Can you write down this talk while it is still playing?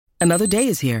Another day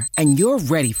is here, and you're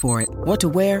ready for it. What to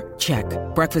wear? Check.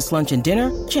 Breakfast, lunch, and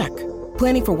dinner? Check.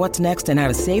 Planning for what's next and how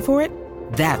to save for it?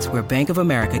 That's where Bank of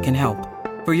America can help.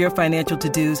 For your financial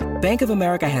to-dos, Bank of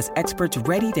America has experts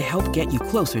ready to help get you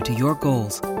closer to your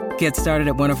goals. Get started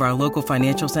at one of our local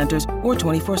financial centers or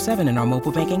 24/7 in our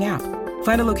mobile banking app.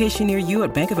 Find a location near you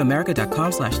at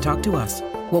bankofamerica.com/talktous.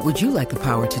 What would you like the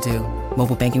power to do?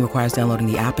 Mobile banking requires downloading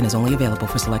the app and is only available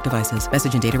for select devices.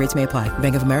 Message and data rates may apply.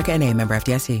 Bank of America N.A., member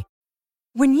FDIC.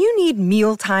 When you need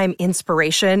mealtime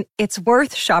inspiration, it's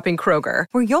worth shopping Kroger,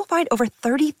 where you'll find over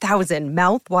 30,000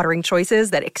 mouth-watering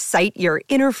choices that excite your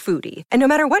inner foodie. And no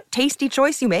matter what tasty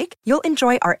choice you make, you'll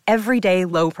enjoy our everyday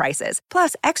low prices,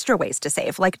 plus extra ways to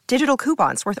save, like digital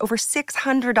coupons worth over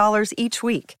 $600 each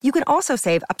week. You can also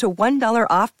save up to $1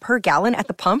 off per gallon at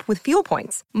the pump with fuel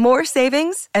points. More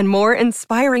savings and more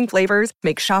inspiring flavors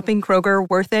make shopping Kroger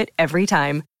worth it every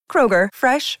time. Kroger,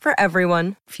 fresh for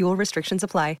everyone. Fuel restrictions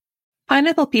apply.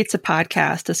 Pineapple Pizza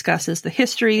Podcast discusses the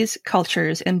histories,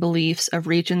 cultures, and beliefs of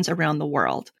regions around the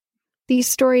world. These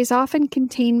stories often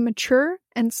contain mature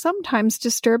and sometimes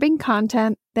disturbing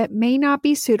content that may not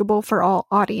be suitable for all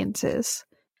audiences.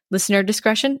 Listener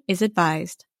discretion is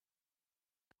advised.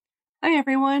 Hi,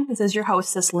 everyone. This is your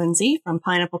hostess, Lindsay, from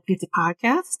Pineapple Pizza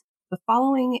Podcast. The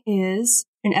following is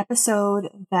an episode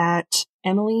that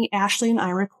Emily, Ashley, and I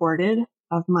recorded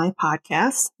of my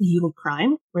podcast, Yield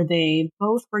Crime, where they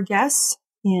both were guests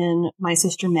in my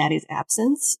sister Maddie's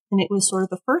absence. And it was sort of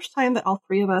the first time that all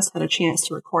three of us had a chance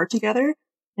to record together.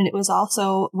 And it was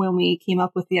also when we came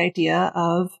up with the idea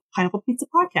of Pineapple Pizza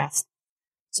Podcast.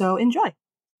 So enjoy.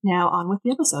 Now on with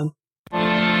the episode.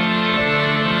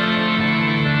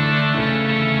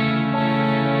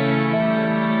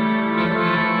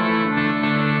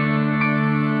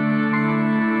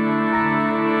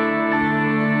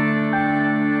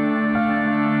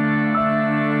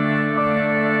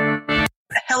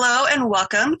 Hello and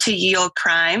welcome to Yield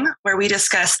Crime, where we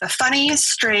discuss the funny,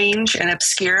 strange, and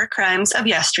obscure crimes of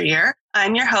yesteryear.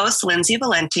 I'm your host, Lindsay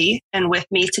Valenti, and with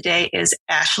me today is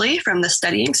Ashley from the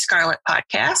Studying Scarlet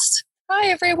podcast. Hi,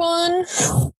 everyone.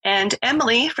 And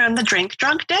Emily from the Drink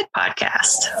Drunk Dead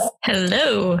podcast.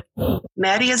 Hello.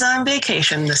 Maddie is on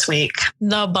vacation this week.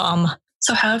 The bum.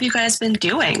 So how have you guys been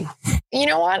doing? You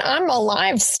know what? I'm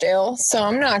alive still, so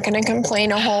I'm not going to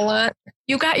complain a whole lot.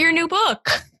 You got your new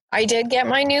book. I did get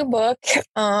my new book.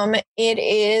 It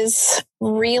is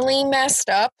really messed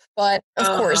up, but of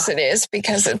course it is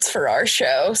because it's for our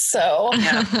show. So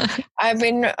I've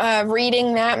been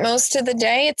reading that most of the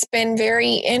day. It's been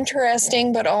very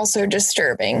interesting, but also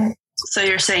disturbing. So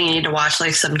you're saying you need to watch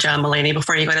like some John Mulaney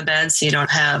before you go to bed so you don't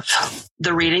have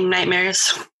the reading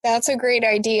nightmares? That's a great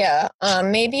idea.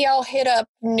 Maybe I'll hit up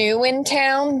New in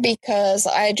Town because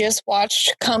I just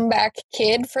watched Comeback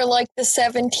Kid for like the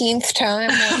 17th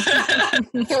time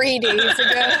 3 days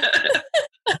ago.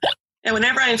 And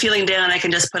whenever I'm feeling down, I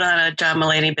can just put on a John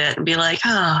Mulaney bit and be like,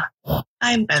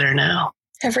 I'm better now.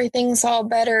 Everything's all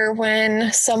better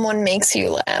when someone makes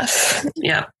you laugh.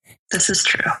 Yep, this is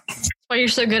true. Why you're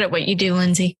so good at what you do,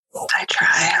 Lindsay. I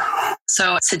try.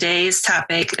 So today's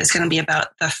topic is going to be about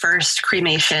the first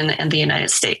cremation in the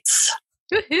United States.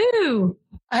 Woohoo!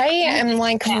 I am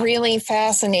really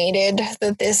fascinated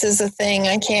that this is a thing.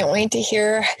 I can't wait to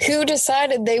hear who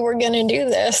decided they were going to do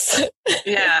this.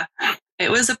 Yeah,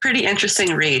 it was a pretty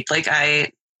interesting read. Like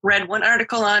I read one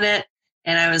article on it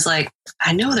and I was like,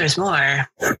 I know there's more.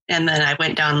 And then I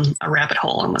went down a rabbit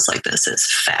hole and was like, this is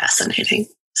fascinating.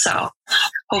 So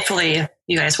hopefully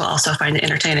you guys will also find it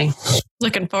entertaining.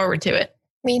 Looking forward to it.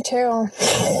 Me too.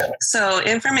 So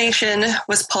information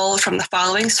was pulled from the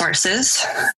following sources.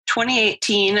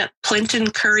 2018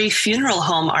 Plimpton Curry Funeral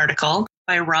Home article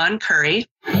by Ron Curry.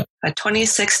 A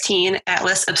 2016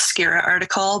 Atlas Obscura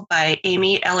article by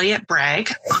Amy Elliott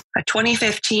Bragg. A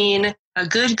 2015 A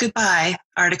Good Goodbye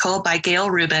article by Gail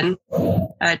Rubin.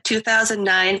 A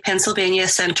 2009 Pennsylvania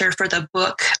Center for the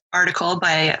Book article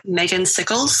by Megan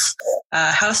Sickles.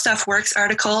 A How Stuff Works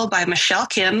article by Michelle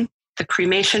Kim. The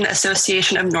Cremation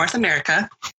Association of North America.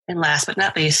 And last but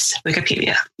not least,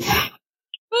 Wikipedia.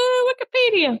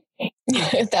 Wikipedia.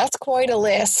 That's quite a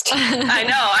list. I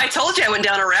know. I told you I went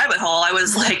down a rabbit hole. I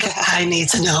was like, I need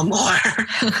to know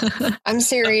more. I'm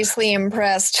seriously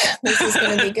impressed. This is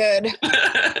going to be good.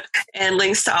 And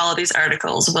links to all of these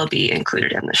articles will be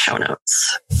included in the show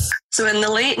notes. So in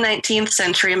the late 19th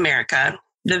century America,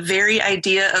 the very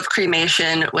idea of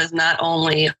cremation was not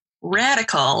only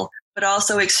radical, but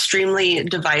also extremely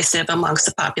divisive amongst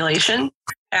the population.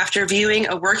 After viewing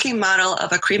a working model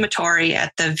of a crematory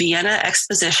at the Vienna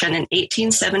Exposition in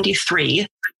 1873,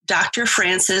 Dr.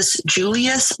 Francis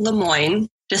Julius Lemoyne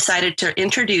decided to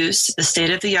introduce the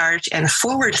state-of-the-art and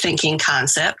forward-thinking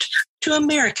concept to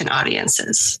American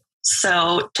audiences.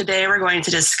 So today we're going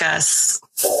to discuss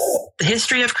the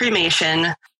history of cremation,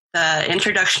 the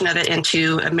introduction of it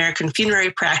into American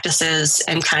funerary practices,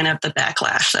 and kind of the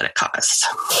backlash that it caused.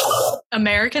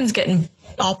 Americans getting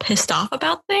all pissed off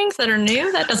about things that are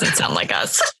new? That doesn't sound like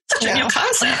us. Such a new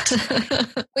concept.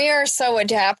 We are so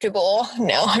adaptable.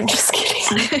 No, I'm just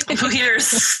kidding. We're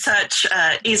such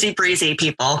easy breezy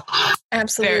people.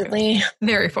 Absolutely.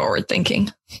 Very forward thinking.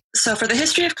 So for the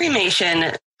history of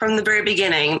cremation, from the very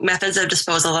beginning, methods of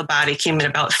disposal of a body came in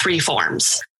about three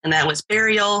forms. And that was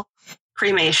burial,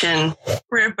 cremation,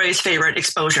 or everybody's favorite,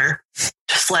 exposure.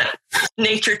 Just let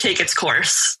nature take its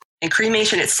course. And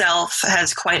cremation itself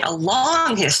has quite a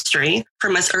long history,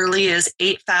 from as early as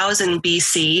 8000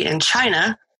 BC in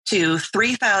China to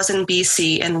 3000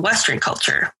 BC in Western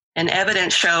culture. And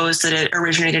evidence shows that it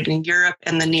originated in Europe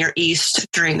and the Near East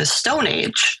during the Stone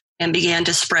Age and began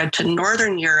to spread to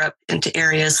Northern Europe into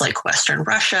areas like Western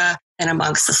Russia and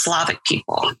amongst the Slavic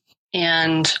people.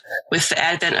 And with the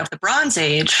advent of the Bronze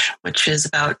Age, which is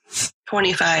about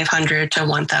 2500 to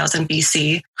 1000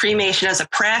 BC, cremation as a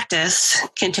practice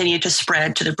continued to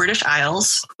spread to the British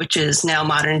Isles, which is now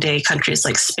modern day countries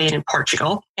like Spain and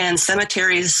Portugal. And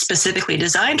cemeteries specifically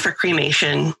designed for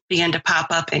cremation began to pop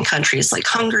up in countries like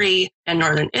Hungary and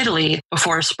Northern Italy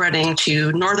before spreading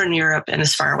to Northern Europe and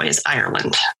as far away as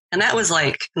Ireland. And that was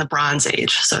like in the Bronze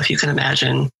Age. So if you can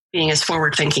imagine being as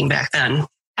forward thinking back then.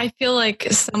 I feel like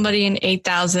somebody in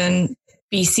 8000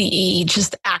 BCE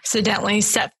just accidentally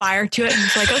set fire to it and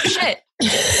was like, oh shit.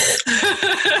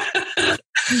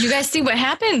 You guys see what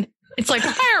happened? It's like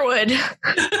firewood.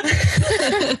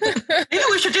 Maybe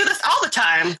we should do this all the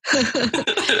time.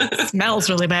 It smells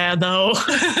really bad though.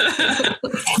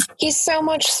 He's so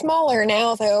much smaller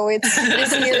now, though. It's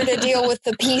easier to deal with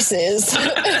the pieces.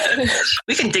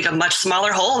 We can dig a much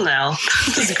smaller hole now.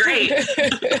 This is great.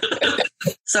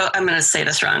 So I'm going to say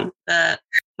this wrong.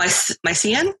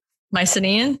 Mycenaean?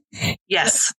 Mycenaean?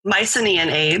 Yes, Mycenaean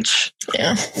age.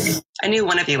 Yeah. I knew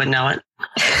one of you would know it.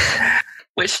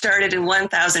 Which started in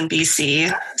 1000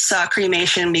 BC, saw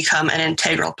cremation become an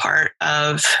integral part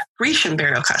of Grecian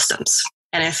burial customs.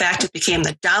 And in fact, it became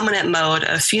the dominant mode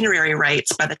of funerary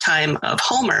rites by the time of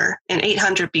Homer in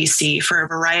 800 BC for a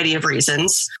variety of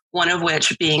reasons, one of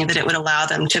which being that it would allow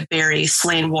them to bury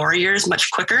slain warriors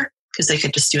much quicker, because they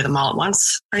could just do them all at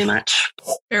once, pretty much.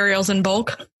 Burials in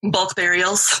bulk? Bulk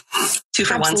burials,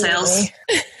 2-for-1 sales.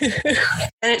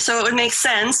 And so it would make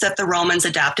sense that the Romans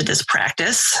adopted this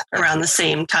practice around the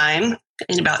same time,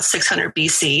 in about 600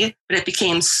 BC. But it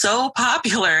became so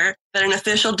popular that an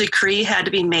official decree had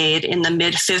to be made in the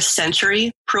mid-5th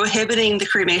century, prohibiting the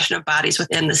cremation of bodies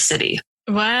within the city.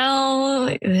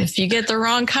 Well, if you get the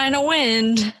wrong kind of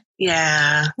wind...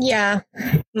 Yeah. Yeah.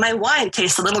 My wine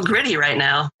tastes a little gritty right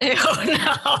now. Oh,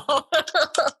 no.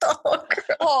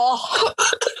 Oh.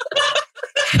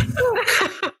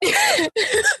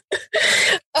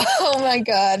 Oh, my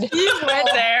God. You went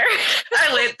there.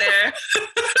 I went there.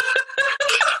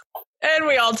 And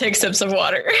we all take sips of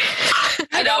water.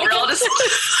 I know, we're all just...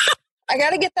 I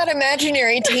got to get that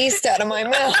imaginary taste out of my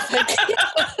mouth.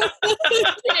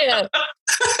 Yeah.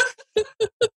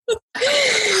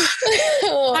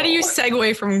 How do you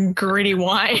segue from gritty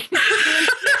wine?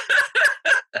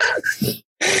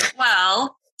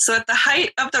 Well, so at the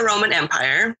height of the Roman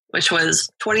Empire, which was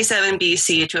 27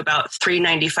 BC to about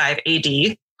 395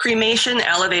 AD, cremation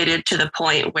elevated to the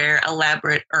point where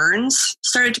elaborate urns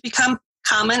started to become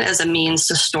common as a means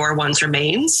to store one's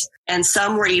remains. And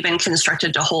some were even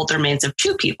constructed to hold the remains of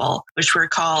two people, which were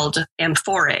called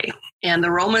amphorae. And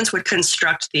the Romans would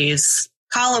construct these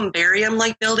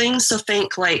columbarium-like buildings. So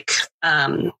think like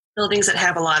buildings that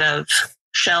have a lot of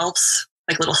shelves,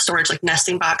 like little storage, like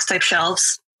nesting box type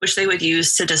shelves, which they would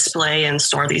use to display and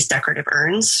store these decorative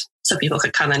urns. So people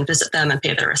could come and visit them and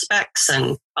pay their respects,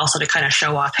 and also to kind of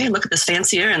show off, hey, look at this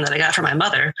fancy urn that I got for my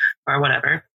mother or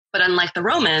whatever. But unlike the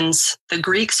Romans, the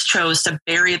Greeks chose to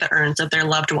bury the urns of their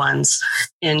loved ones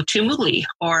in tumuli,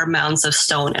 or mounds of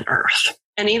stone and earth.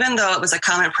 And even though it was a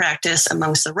common practice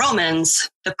amongst the Romans,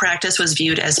 the practice was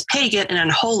viewed as pagan and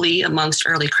unholy amongst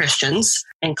early Christians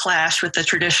and clashed with the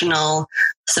traditional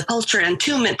sepulture and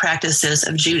entombment practices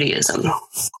of Judaism,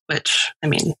 which, I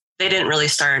mean, they didn't really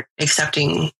start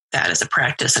accepting that as a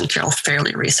practice until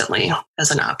fairly recently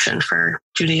as an option for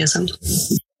Judaism.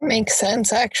 Makes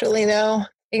sense, actually, though.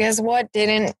 Because what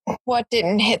didn't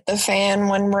hit the fan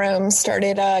when Rome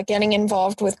started getting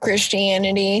involved with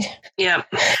Christianity?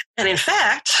 Yep. And in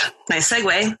fact, nice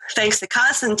segue, thanks to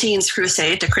Constantine's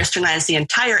crusade to Christianize the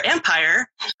entire empire,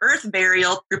 earth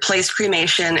burial replaced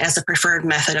cremation as the preferred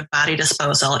method of body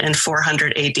disposal in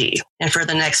 400 AD. And for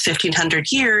the next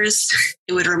 1500 years,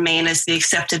 it would remain as the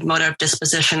accepted mode of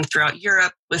disposition throughout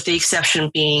Europe, with the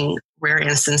exception being rare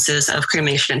instances of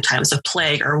cremation in times of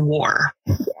plague or war,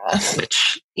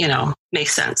 which,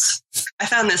 makes sense. I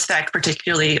found this fact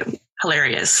particularly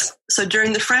hilarious. So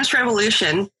during the French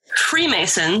Revolution,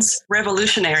 Freemasons,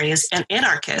 revolutionaries, and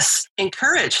anarchists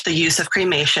encouraged the use of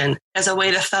cremation as a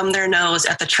way to thumb their nose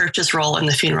at the church's role in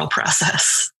the funeral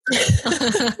process.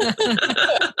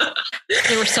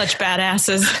 They were such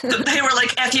badasses. They were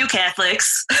like, F you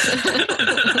Catholics.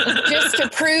 Just to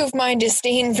prove my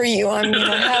disdain for you, I'm going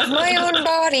to have my own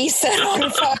body set on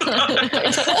fire.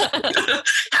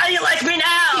 How do you like me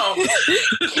now?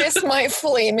 Kiss my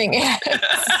flaming ass.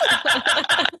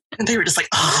 And they were just like,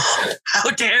 oh,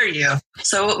 how dare you?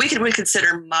 So what we would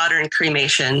consider modern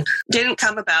cremation didn't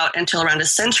come about until around a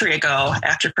century ago,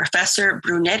 after Professor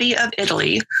Brunetti of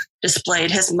Italy displayed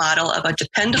his model of a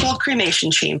dependable cremation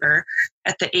chamber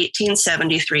at the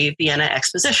 1873 Vienna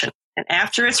Exposition. And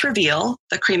after its reveal,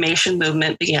 the cremation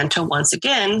movement began to once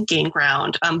again gain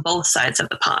ground on both sides of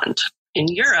the pond. In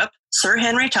Europe, Sir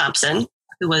Henry Thompson,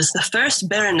 who was the first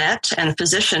baronet and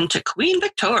physician to Queen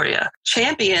Victoria,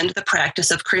 championed the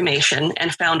practice of cremation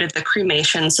and founded the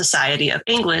Cremation Society of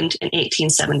England in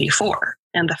 1874.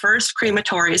 And the first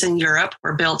crematories in Europe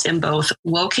were built in both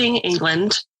Woking,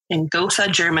 England, and Gotha,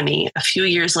 Germany, a few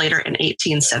years later in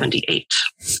 1878.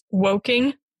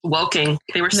 Woking? Woking.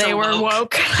 They were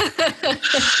woke.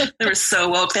 They were so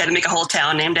woke, they had to make a whole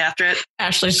town named after it.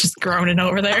 Ashley's just groaning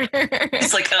over there.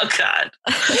 It's like, oh, God.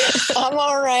 I'm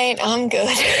all right. I'm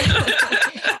good.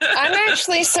 I'm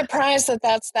actually surprised that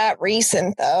that's that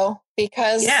recent, though,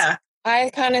 because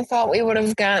I kind of thought we would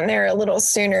have gotten there a little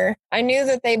sooner. I knew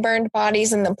that they burned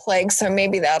bodies in the plague, so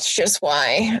maybe that's just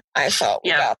why I thought we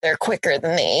got there quicker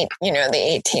than the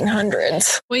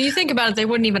 1800s. Well, you think about it, they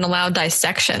wouldn't even allow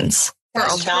dissections for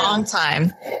a long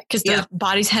time because the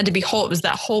bodies had to be whole. It was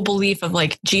that whole belief of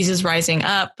like Jesus rising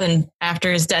up, and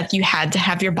after his death, you had to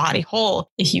have your body whole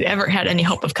if you ever had any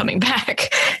hope of coming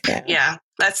back. Yeah.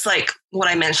 That's like what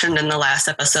I mentioned in the last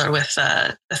episode with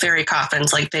the fairy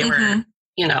coffins. Like they were,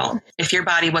 if your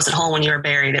body wasn't whole when you were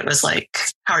buried, it was like,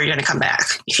 how are you going to come back?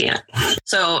 You can't.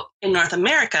 So in North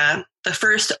America, the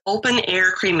first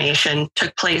open-air cremation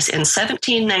took place in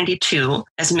 1792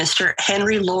 as Mr.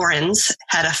 Henry Laurens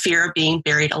had a fear of being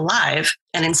buried alive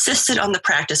and insisted on the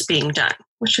practice being done,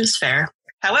 which is fair.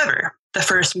 However, the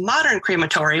first modern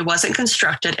crematory wasn't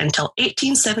constructed until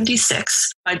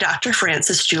 1876 by Dr.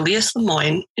 Francis Julius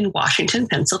Lemoyne in Washington,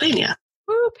 Pennsylvania.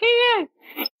 Woo, PA!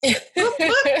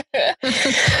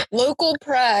 Local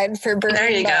pride for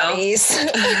burning bodies.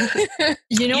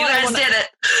 You guys did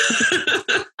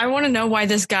it. I want to know why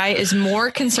this guy is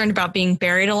more concerned about being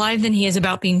buried alive than he is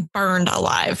about being burned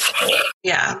alive.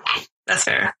 Yeah, that's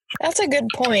fair. That's a good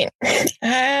point. Maybe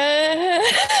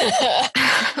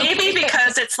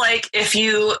because it's like if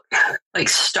you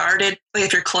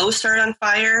if your clothes started on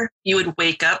fire, you would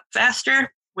wake up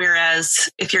faster. Whereas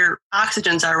if your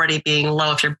oxygen's already being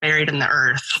low, if you're buried in the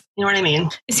earth, you know what I mean?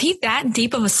 Is he that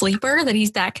deep of a sleeper that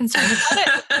he's that concerned about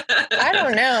it? I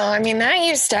don't know. I mean, that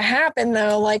used to happen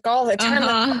though, like all the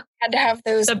time. Had to have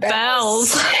those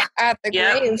bells at the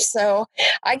grave. So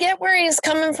I get where he's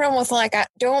coming from with like,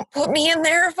 don't put me in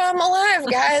there if I'm alive,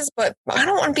 guys, but I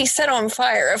don't want to be set on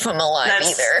fire if I'm alive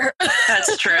either.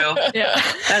 That's true. Yeah,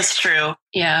 that's true.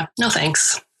 Yeah. No,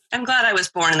 thanks. I'm glad I was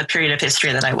born in the period of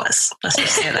history that I was. Let's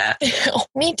just say that.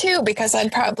 Me too, because I'd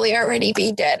probably already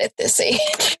be dead at this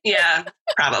age. Yeah,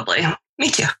 probably. Me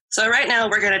too. So right now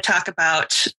we're going to talk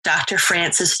about Dr.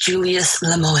 Francis Julius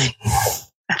Lemoyne.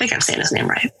 I think I'm saying his name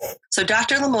right. So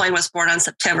Dr. Lemoyne was born on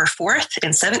September 4th in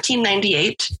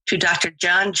 1798 to Dr.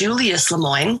 John Julius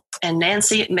Lemoyne and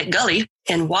Nancy McGully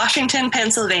in Washington,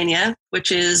 Pennsylvania,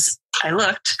 which is, I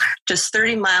looked, just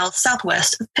 30 miles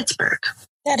southwest of Pittsburgh.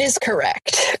 That is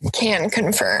correct. Can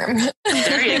confirm.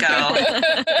 There you go.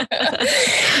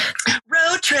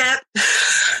 Road trip.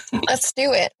 Let's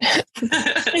do it.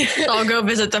 I'll go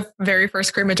visit the very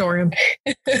first crematorium.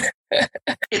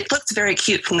 It looked very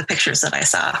cute from the pictures that I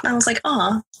saw. I was like,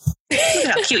 aw, look at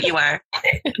how cute you are.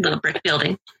 Little brick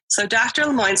building. So Dr.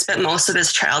 Lemoyne spent most of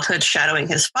his childhood shadowing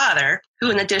his father, who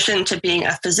in addition to being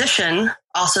a physician,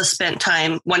 also spent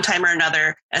time, one time or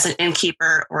another, as an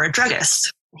innkeeper or a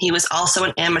druggist. He was also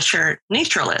an amateur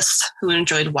naturalist who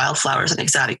enjoyed wildflowers and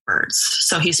exotic birds.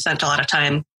 So he spent a lot of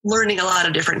time learning a lot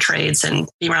of different trades and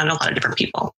being around a lot of different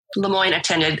people. LeMoyne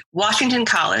attended Washington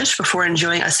College before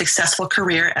enjoying a successful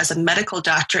career as a medical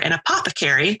doctor and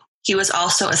apothecary. He was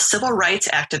also a civil rights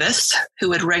activist who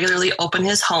would regularly open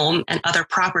his home and other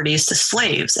properties to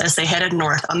slaves as they headed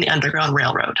north on the Underground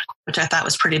Railroad, which I thought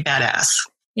was pretty badass.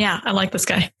 Yeah, I like this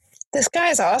guy. This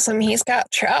guy's awesome. He's got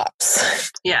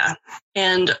chops. Yeah.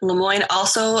 And LeMoyne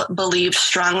also believed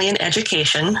strongly in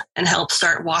education and helped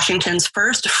start Washington's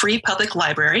first free public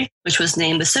library, which was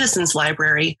named the Citizens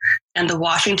Library, and the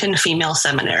Washington Female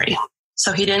Seminary.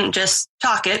 So he didn't just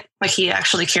talk it, like he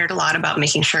actually cared a lot about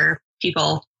making sure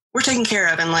people were taken care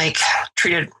of and like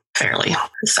treated fairly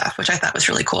and stuff, which I thought was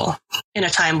really cool in a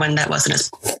time when that wasn't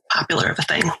as popular of a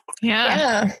thing.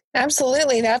 Yeah,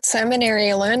 absolutely. That seminary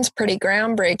alone's pretty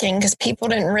groundbreaking because people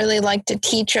didn't really like to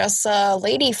teach us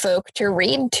lady folk to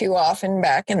read too often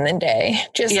back in the day,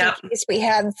 just in case we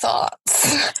had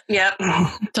thoughts. Yep.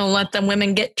 Don't let the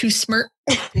women get too smart.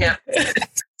 Yep.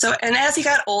 So, and as he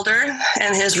got older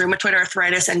and his rheumatoid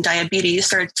arthritis and diabetes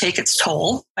started to take its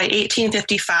toll, by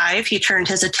 1855, he turned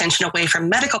his attention away from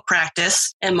medical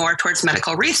practice and more towards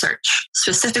medical research,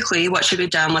 specifically what should be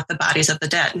done with the bodies of the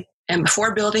dead. And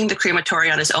before building the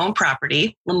crematory on his own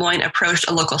property, LeMoyne approached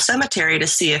a local cemetery to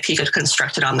see if he could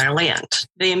construct it on their land.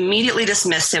 They immediately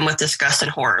dismissed him with disgust and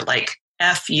horror, like,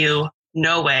 F you,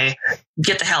 no way,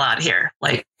 get the hell out of here.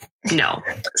 Like, no.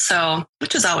 So,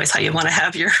 which is always how you want to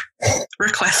have your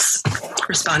requests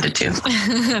responded to.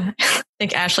 I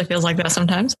think Ashley feels like that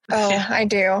sometimes. Oh, yeah. I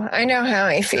do. I know how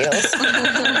he feels.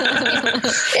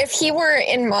 If he were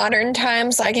in modern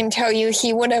times, I can tell you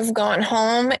he would have gone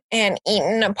home and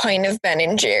eaten a pint of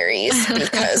Ben & Jerry's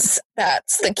because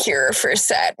that's the cure for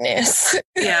sadness.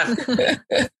 Yeah.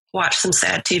 Watch some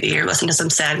sad TV or listen to some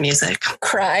sad music.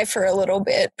 Cry for a little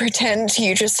bit. Pretend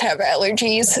you just have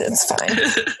allergies. It's fine.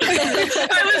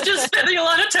 I was just spending a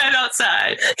lot of time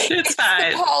outside. It's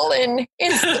fine.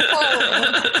 It's the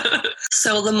pollen.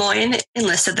 So LeMoyne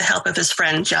enlisted the help of his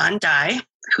friend John Dye,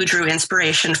 who drew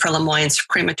inspiration for LeMoyne's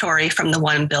crematory from the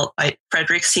one built by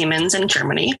Frederick Siemens in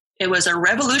Germany. It was a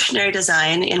revolutionary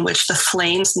design in which the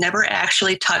flames never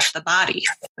actually touched the body,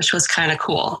 which was kind of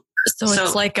cool. So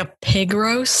it's like a pig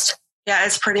roast? Yeah,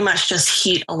 it's pretty much just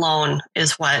heat alone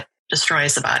is what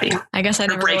destroys the body. I guess I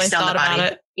never really thought about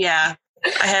it. Yeah,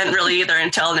 I hadn't really either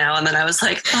until now. And then I was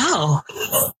like, oh,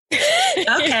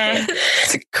 okay.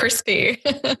 It's crispy.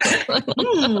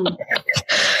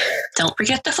 Don't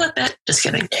forget to flip it. Just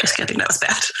kidding. Just kidding. That was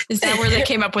bad. Is that where they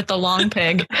came up with the long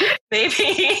pig?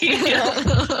 Maybe.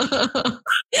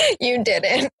 You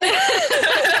didn't.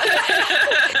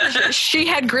 She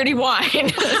had gritty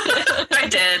wine. I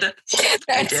did.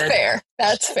 Fair.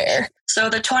 That's fair. So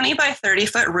the 20 by 30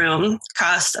 foot room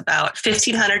cost about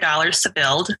 $1,500 to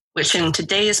build, which in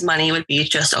today's money would be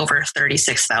just over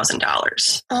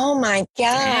 $36,000. Oh my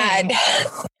God.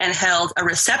 And held a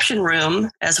reception room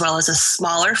as well as a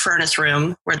smaller furnace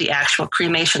room where the actual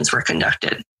cremations were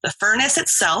conducted. The furnace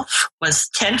itself was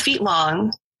 10 feet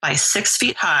long by 6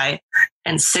 feet high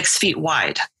and 6 feet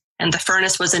wide. And the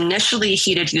furnace was initially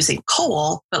heated using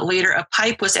coal, but later a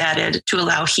pipe was added to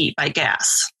allow heat by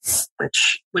gas,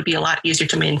 which would be a lot easier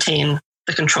to maintain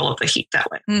the control of the heat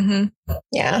that way. Mm-hmm.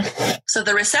 Yeah. So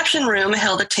the reception room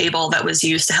held a table that was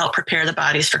used to help prepare the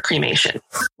bodies for cremation.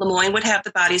 LeMoyne would have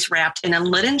the bodies wrapped in a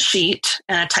linen sheet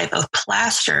and a type of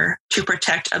plaster to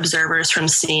protect observers from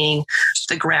seeing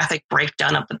the graphic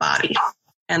breakdown of the body.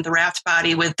 And the wrapped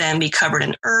body would then be covered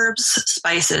in herbs,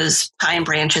 spices, pine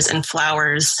branches, and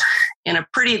flowers in a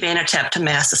pretty vain attempt to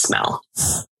mask the smell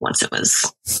once it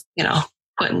was,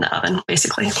 put in the oven,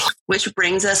 basically. Which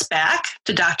brings us back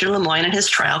to Dr. LeMoyne and his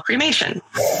trial cremation.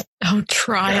 Oh,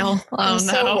 trial. I'm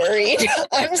so worried.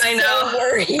 I know.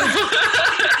 Worried.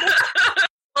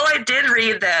 Well, I did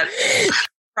read that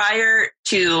prior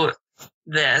to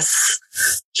this,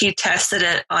 he tested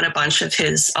it on a bunch of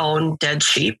his own dead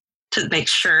sheep to make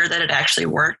sure that it actually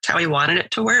worked how he wanted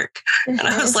it to work. Mm-hmm. And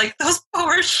I was like, those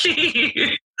poor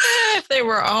sheep. If they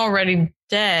were already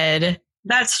dead.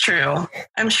 That's true.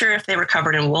 I'm sure if they were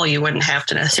covered in wool, you wouldn't have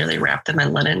to necessarily wrap them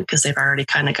in linen because they've already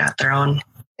kind of got their own.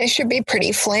 They should be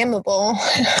pretty flammable.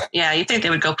 Yeah, you'd think they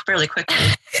would go fairly quickly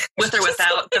with or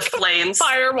without the flames.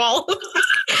 Firewall.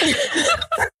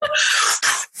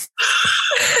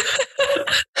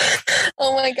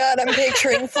 Oh my God, I'm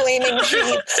picturing flaming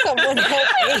sheep. Someone help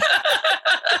me.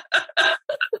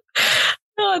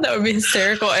 Oh, that would be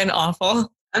hysterical and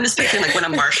awful. I'm just picturing like when a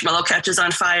marshmallow catches on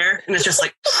fire and it's just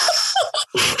like, it's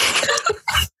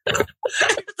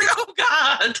like, oh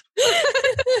God.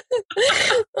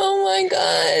 Oh my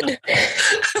God.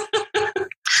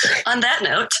 On that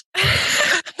note,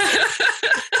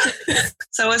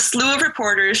 so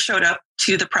reporters showed up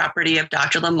to the property of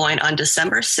Dr. Lemoine on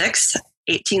December 6,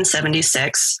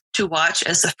 1876, to watch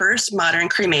as the first modern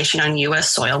cremation on U.S.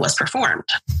 soil was performed.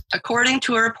 According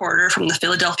to a reporter from the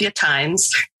Philadelphia Times,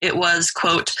 it was,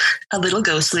 quote, a little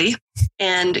ghostly,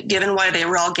 and given why they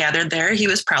were all gathered there, he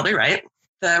was probably right.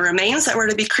 The remains that were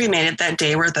to be cremated that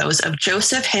day were those of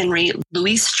Joseph Henry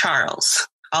Louis Charles,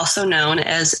 also known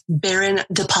as Baron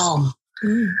de Palm.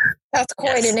 That's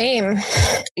quite a name.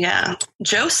 Yeah.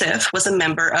 Joseph was a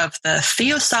member of the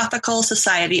Theosophical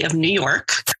Society of New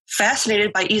York,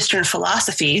 fascinated by Eastern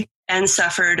philosophy, and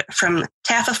suffered from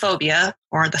taphophobia,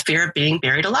 or the fear of being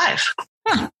buried alive.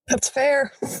 That's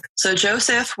fair. So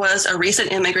Joseph was a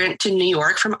recent immigrant to New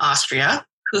York from Austria,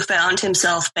 who found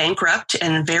himself bankrupt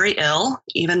and very ill,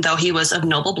 even though he was of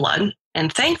noble blood.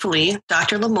 And thankfully,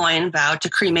 Dr. Lemoine vowed to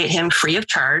cremate him free of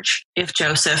charge if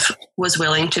Joseph was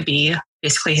willing to be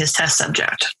basically his test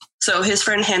subject. So his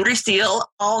friend Henry Steele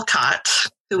Alcott,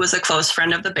 who was a close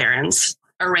friend of the Barons,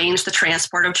 arranged the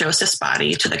transport of Joseph's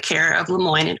body to the care of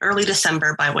Lemoine in early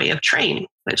December by way of train,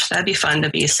 which that'd be fun to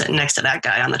be sitting next to that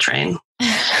guy on the train. You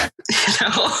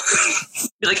know,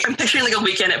 like I'm picturing like a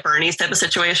Weekend at Bernie's type of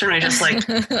situation where he's just like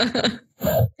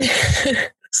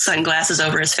sunglasses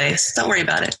over his face. Don't worry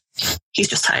about it. He's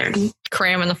just tired.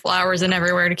 Cramming the flowers in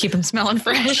everywhere to keep him smelling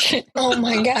fresh. Oh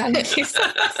my God. He's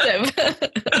massive.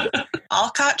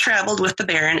 Alcott traveled with the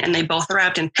Baron, and they both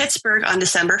arrived in Pittsburgh on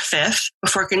December 5th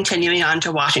before continuing on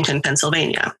to Washington,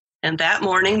 Pennsylvania. And that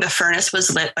morning, the furnace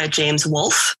was lit by James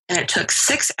Wolfe, and it took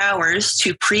 6 hours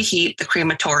to preheat the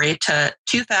crematory to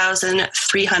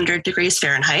 2,300 degrees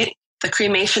Fahrenheit. The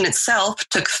cremation itself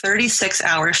took 36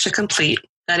 hours to complete.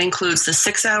 That includes the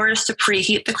 6 hours to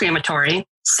preheat the crematory,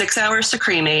 6 hours to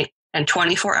cremate, and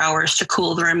 24 hours to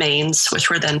cool the remains, which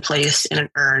were then placed in an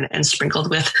urn and sprinkled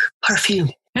with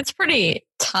perfume. That's pretty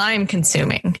time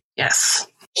consuming. Yes.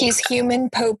 He's human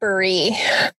potpourri.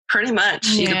 Pretty much.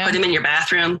 You can put him in your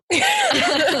bathroom.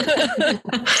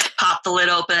 Pop the lid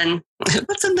open.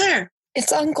 What's in there?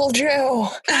 It's Uncle Joe.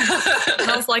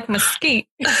 Smells like mesquite.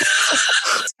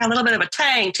 It's got a little bit of a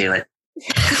tang to it.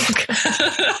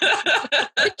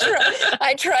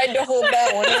 I tried to hold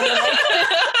that one.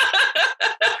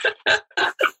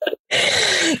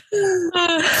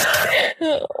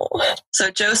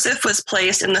 So Joseph was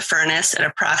placed in the furnace at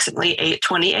approximately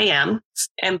 8:20 a.m.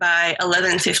 and by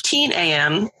 11:15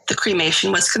 a.m. the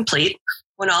cremation was complete.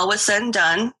 When all was said and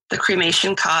done, the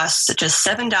cremation cost just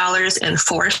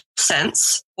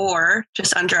 $7.04, or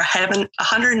just under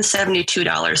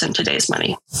 $172 in today's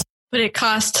money. But it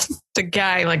cost the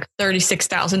guy like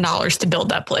 $36,000 to build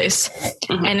that place.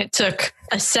 Mm-hmm. And it took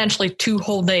essentially 2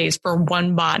 whole days for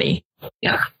one body.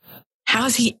 Yeah. How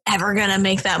is he ever going to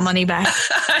make that money back?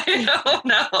 I don't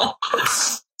know.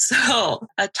 So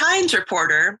a Times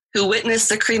reporter who witnessed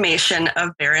the cremation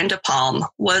of Baron de Palm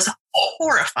was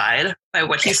horrified by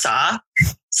what he saw,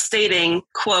 stating,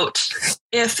 quote,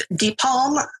 if de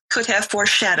Palm could have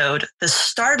foreshadowed the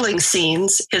startling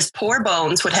scenes his poor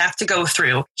bones would have to go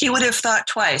through, he would have thought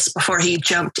twice before he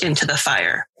jumped into the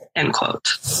fire, end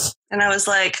quote. And I was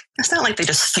like, it's not like they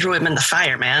just threw him in the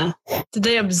fire, man. Did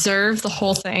they observe the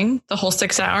whole thing, the whole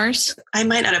 6 hours? I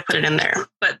might not have put it in there,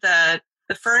 but the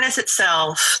furnace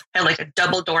itself had like a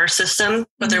double door system,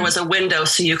 but there was a window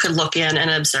so you could look in and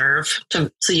observe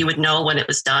so you would know when it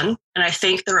was done. And I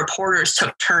think the reporters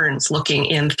took turns looking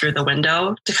in through the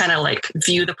window to kind of like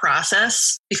view the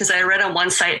process, because I read on one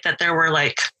site that there were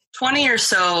like 20 or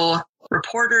so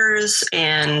reporters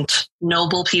and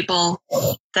noble people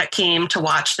that came to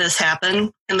watch this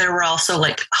happen. And there were also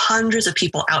like hundreds of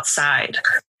people outside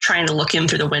trying to look in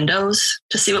through the windows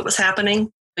to see what was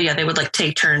happening. But yeah, they would like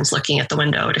take turns looking at the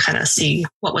window to kind of see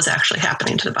what was actually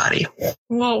happening to the body.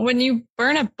 Well, when you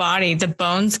burn a body, the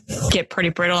bones get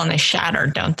pretty brittle and they shatter,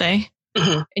 don't they?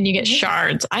 Mm-hmm. And you get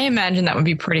shards. I imagine that would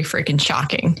be pretty freaking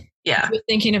shocking. Yeah. You're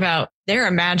thinking about, they're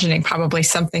imagining probably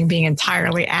something being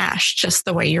entirely ash, just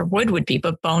the way your wood would be,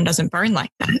 but bone doesn't burn like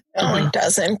that. No, it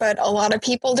doesn't. But a lot of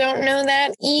people don't know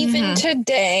that even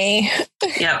today.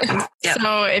 Yep.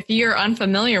 So if you're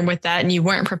unfamiliar with that and you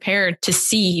weren't prepared to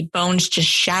see bones just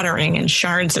shattering and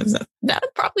shards, that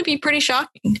would probably be pretty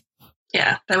shocking.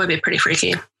 Yeah, that would be pretty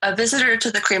freaky. A visitor to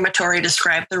the crematory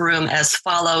described the room as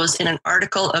follows in an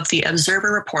article of the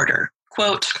Observer Reporter.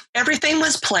 Quote, everything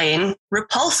was plain,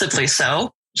 repulsively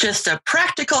so, just a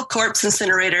practical corpse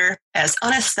incinerator, as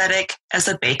unaesthetic as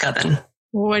a bake oven.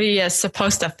 What are you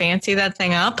supposed to fancy that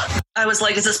thing up? I was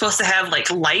like, is it supposed to have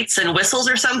like lights and whistles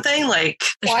or something? Like,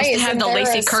 why isn't have the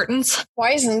lacy curtains?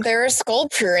 Why isn't there a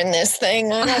sculpture in this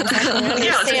thing? I don't understand.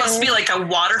 Yeah, it's supposed to be like a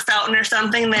water fountain or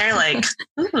something there. Like,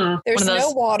 there's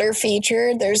no water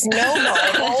feature. There's no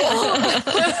marble.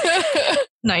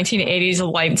 1980s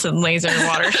lights and laser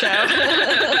water show.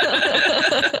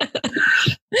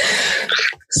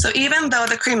 So even though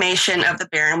the cremation of the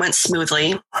Baron went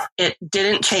smoothly, it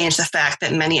didn't change the fact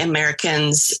that many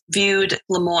Americans viewed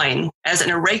Lemoyne as an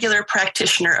irregular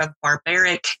practitioner of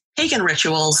barbaric pagan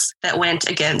rituals that went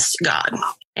against God.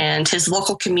 And his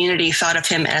local community thought of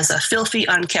him as a filthy,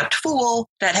 unkept fool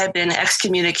that had been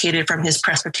excommunicated from his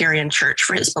Presbyterian church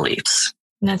for his beliefs.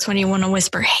 And that's when you want to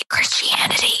whisper, hey,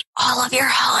 Christianity, all of your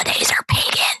holidays are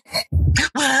pagan.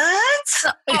 What?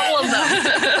 All of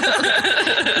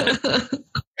them.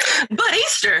 But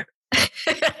Easter.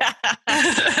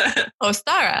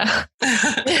 Ostara.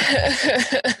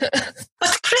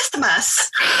 But Christmas.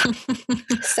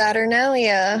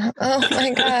 Saturnalia. Oh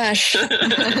my gosh.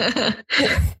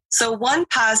 So one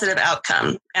positive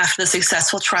outcome after the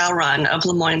successful trial run of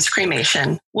Lemoyne's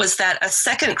cremation was that a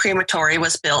second crematory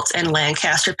was built in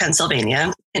Lancaster,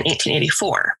 Pennsylvania in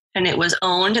 1884. And it was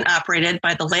owned and operated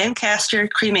by the Lancaster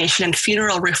Cremation and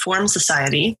Funeral Reform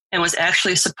Society and was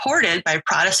actually supported by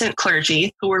Protestant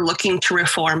clergy who were looking to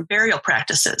reform burial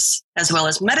practices, as well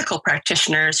as medical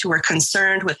practitioners who were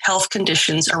concerned with health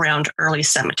conditions around early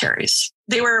cemeteries.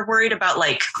 They were worried about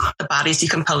like the bodies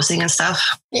decomposing and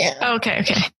stuff. Yeah. Okay.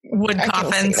 Wood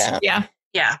coffins. Yeah.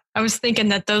 Yeah. I was thinking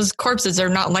that those corpses are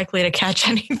not likely to catch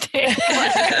anything.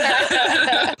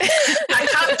 I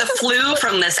caught the flu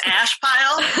from this ash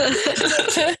pile.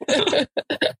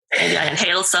 Maybe I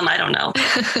inhaled some, I don't know.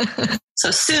 So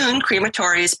soon,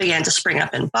 crematories began to spring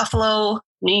up in Buffalo,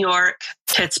 New York,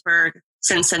 Pittsburgh,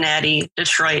 Cincinnati,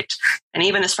 Detroit, and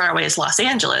even as far away as Los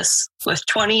Angeles, with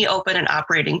 20 open and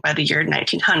operating by the year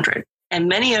 1900. And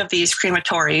many of these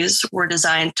crematories were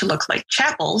designed to look like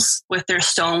chapels with their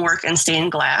stonework and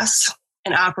stained glass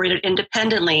and operated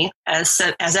independently as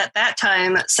at that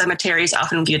time, cemeteries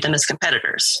often viewed them as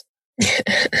competitors.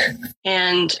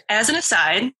 And as an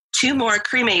aside, 2 more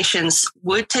cremations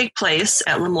would take place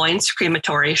at Lemoyne's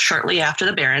crematory shortly after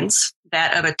the Barons,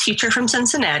 that of a teacher from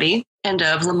Cincinnati and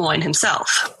of Lemoyne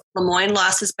himself. Lemoyne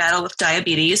lost his battle with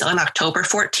diabetes on October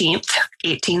 14th,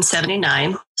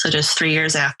 1879, so just 3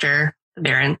 years after the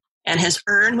Baron, and his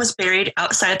urn was buried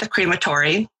outside the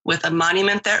crematory with a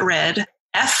monument that read,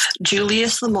 F.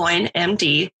 Julius Lemoyne,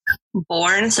 M.D.,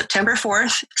 born September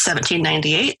 4th,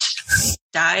 1798,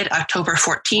 died October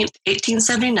 14th,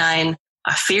 1879,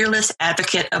 a fearless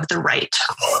advocate of the right.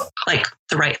 Like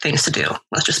the right things to do.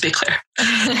 Let's just be clear.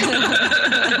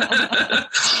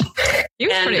 He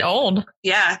was pretty old.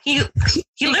 Yeah, he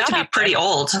lived to be pretty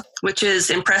old, which is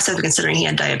impressive considering he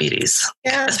had diabetes.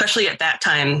 Yeah. Especially at that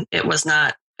time, there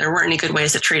weren't any good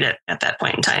ways to treat it at that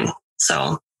point in time.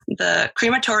 So the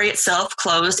crematory itself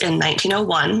closed in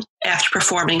 1901 after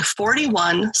performing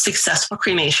 41 successful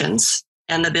cremations.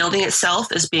 And the building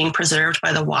itself is being preserved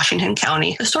by the Washington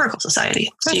County Historical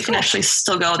Society. So you can actually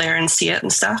still go there and see it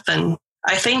and stuff. And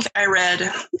I think I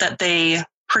read that they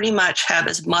pretty much have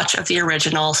as much of the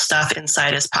original stuff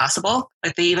inside as possible.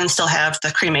 Like they even still have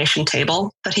the cremation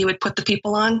table that he would put the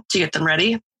people on to get them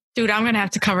ready. Dude, I'm going to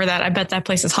have to cover that. I bet that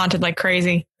place is haunted like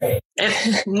crazy.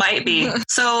 It might be.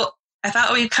 So I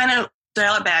thought we'd kind of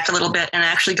dial it back a little bit and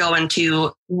actually go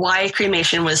into why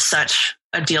cremation was such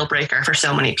a deal breaker for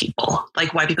so many people,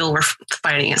 like why people were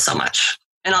fighting it so much,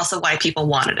 and also why people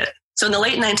wanted it. So in the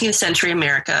late 19th century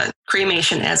America,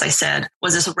 cremation, as I said,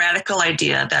 was this radical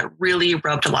idea that really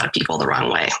rubbed a lot of people the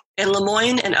wrong way. And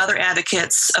Lemoyne and other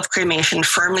advocates of cremation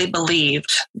firmly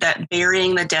believed that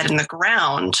burying the dead in the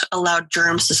ground allowed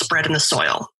germs to spread in the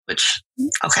soil, which,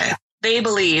 okay. They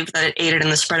believed that it aided in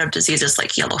the spread of diseases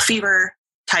like yellow fever,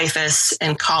 typhus,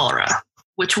 and cholera,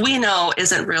 which we know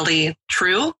isn't really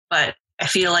true, but I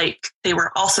feel like they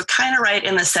were also kind of right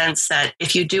in the sense that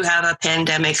if you do have a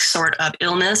pandemic sort of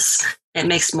illness, it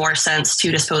makes more sense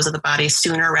to dispose of the body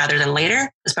sooner rather than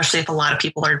later, especially if a lot of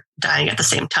people are dying at the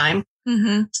same time.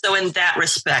 Mm-hmm. So in that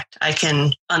respect, I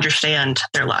can understand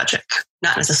their logic,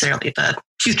 not necessarily the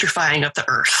putrefying of the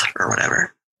earth or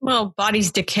whatever. Well,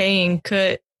 bodies decaying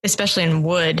could, especially in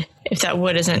wood, if that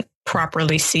wood isn't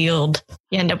properly sealed,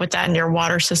 you end up with that in your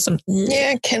water system.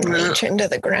 Yeah, it can leach into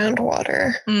the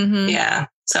groundwater. Mm-hmm. Yeah.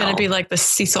 It's going to be like the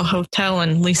Cecil Hotel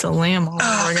and Lisa Lamb.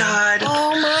 Oh, God.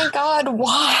 Oh, my God.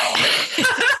 Why?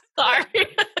 Sorry.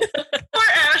 Poor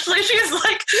Ashley. She's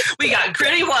like, we got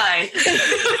gritty wine.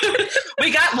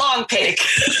 We got long cake.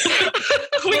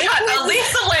 We got a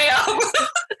Lisa Lamb.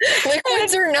 Liquid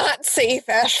safe,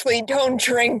 Ashley. Don't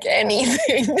drink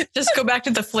anything. Just go back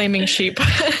to the flaming sheep.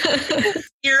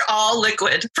 You're all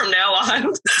liquid from now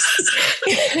on.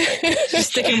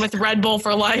 Just sticking with Red Bull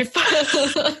for life.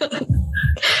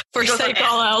 Forsake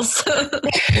all else.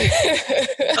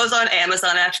 Goes on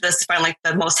Amazon after this to find like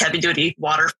the most heavy duty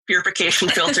water purification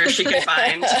filter she can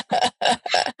find.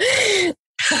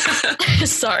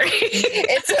 Sorry.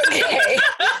 It's okay.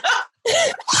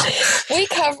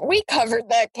 We covered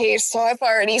that case, so I've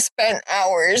already spent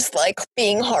hours like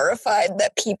being horrified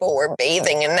that people were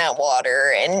bathing in that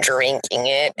water and drinking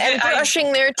it and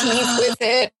brushing their teeth with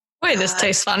it. Wait, this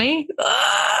tastes funny.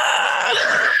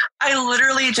 I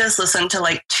literally just listened to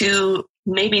like 2,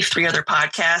 maybe 3 other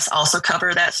podcasts also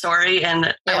cover that story.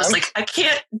 And I was like, I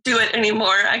can't do it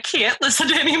anymore. I can't listen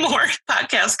to any more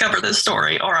podcasts cover this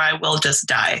story or I will just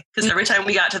die. Because every time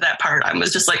we got to that part, I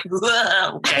was just like,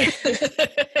 okay.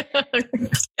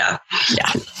 Yeah.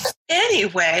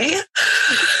 Anyway,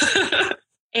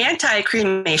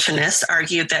 anti-cremationists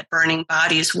argued that burning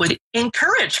bodies would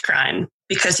encourage crime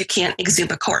because you can't exhume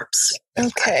a corpse.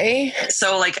 Okay.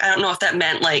 So like, I don't know if that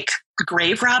meant like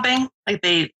grave robbing. Like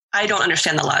I don't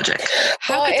understand the logic.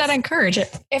 How could that encourage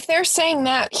it? If they're saying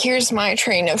that, here's my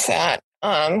train of thought.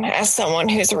 As someone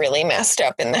who's really messed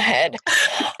up in the head,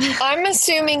 I'm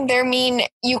assuming they mean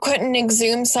you couldn't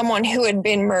exhume someone who had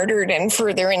been murdered and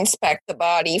further inspect the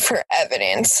body for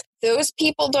evidence. Those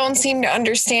people don't seem to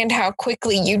understand how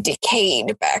quickly you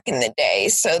decayed back in the day,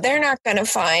 so they're not going to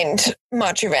find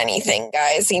much of anything,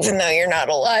 guys, even though you're not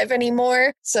alive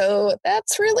anymore. So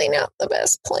that's really not the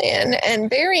best plan. And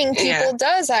burying people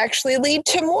does actually lead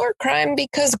to more crime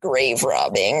because grave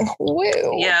robbing.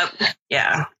 Woo. Yeah.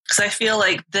 Because I feel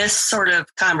like this sort of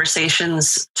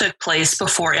conversations took place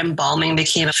before embalming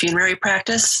became a funerary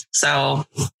practice. So,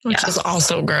 which is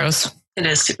also gross. It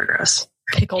is super gross.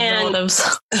 Pickled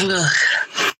relatives.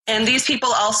 And these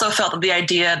people also felt that the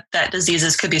idea that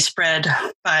diseases could be spread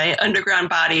by underground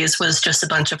bodies was just a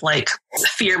bunch of like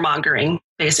fear mongering,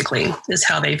 basically, is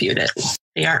how they viewed it.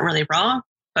 They aren't really wrong,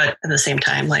 but at the same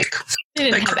time, like they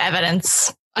didn't have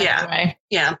evidence. Yeah.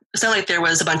 It's not like there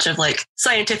was a bunch of like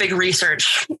scientific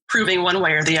research proving one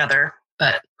way or the other.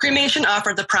 But cremation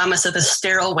offered the promise of a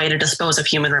sterile way to dispose of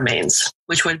human remains,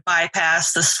 which would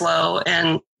bypass the slow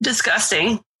and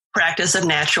disgusting practice of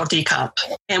natural decomp.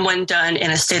 And when done in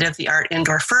a state-of-the-art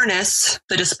indoor furnace,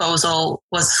 the disposal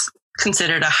was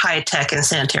considered a high-tech and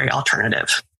sanitary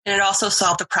alternative. And it also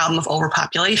solved the problem of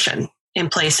overpopulation in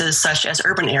places such as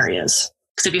urban areas.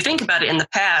 Because if you think about it, in the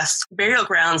past, burial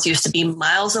grounds used to be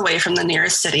miles away from the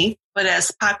nearest city. But as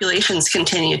populations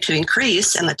continued to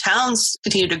increase and the towns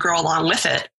continued to grow along with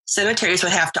it, cemeteries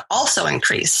would have to also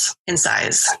increase in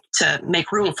size to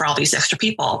make room for all these extra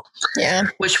people. Yeah.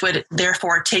 Which would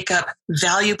therefore take up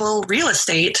valuable real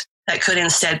estate that could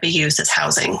instead be used as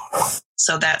housing.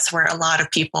 So that's where a lot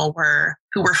of people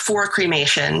who were for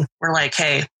cremation were like,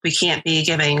 hey, we can't be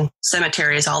giving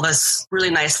cemeteries all this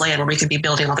really nice land where we could be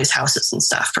building all these houses and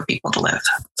stuff for people to live.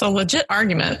 It's a legit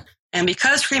argument. And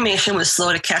because cremation was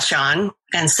slow to catch on,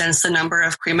 and since the number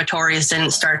of crematories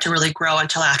didn't start to really grow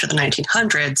until after the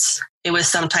 1900s, it was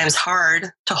sometimes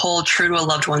hard to hold true to a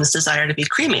loved one's desire to be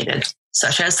cremated,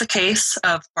 such as the case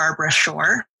of Barbara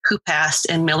Shore, who passed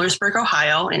in Millersburg,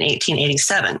 Ohio in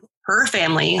 1887. Her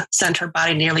family sent her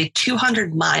body nearly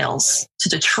 200 miles to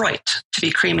Detroit to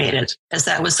be cremated, as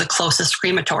that was the closest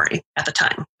crematory at the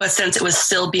time. But since it was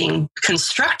still being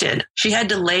constructed, she had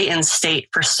to lay in state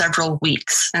for several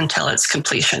weeks until its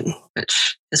completion,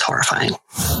 which is horrifying.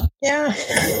 Yeah.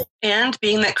 And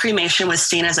being that cremation was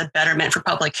seen as a betterment for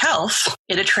public health,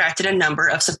 it attracted a number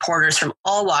of supporters from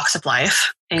all walks of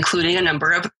life, including a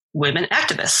number of women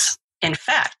activists. In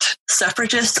fact,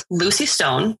 suffragist Lucy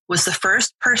Stone was the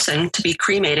first person to be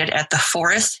cremated at the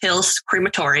Forest Hills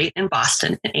Crematory in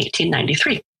Boston in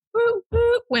 1893. Woo,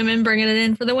 woo. Women bringing it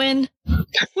in for the win.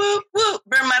 Woo, woo,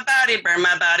 burn my body, burn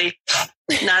my body.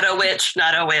 Not a witch,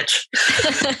 not a witch.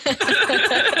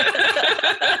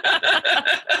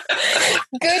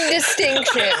 Good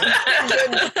distinction.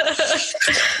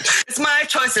 It's my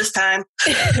choice this time.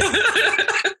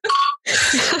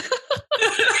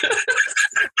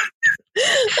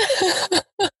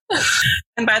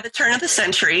 And by the turn of the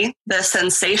century, the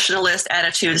sensationalist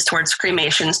attitudes towards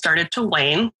cremation started to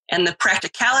wane, and the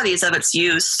practicalities of its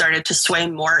use started to sway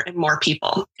more and more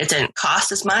people. It didn't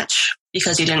cost as much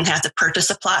because you didn't have to purchase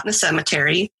a plot in a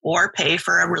cemetery or pay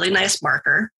for a really nice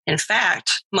marker. In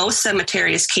fact, most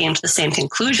cemeteries came to the same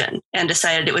conclusion and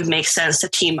decided it would make sense to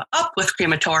team up with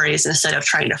crematories instead of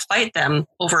trying to fight them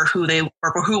over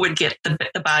who would get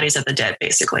the bodies of the dead,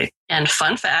 basically. And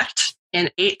fun fact, In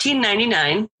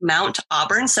 1899, Mount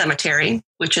Auburn Cemetery,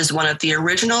 which is one of the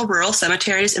original rural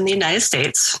cemeteries in the United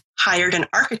States, hired an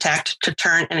architect to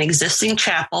turn an existing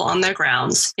chapel on their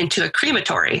grounds into a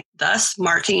crematory, thus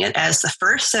marking it as the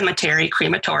first cemetery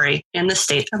crematory in the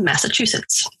state of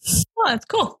Massachusetts. Oh, that's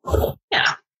cool.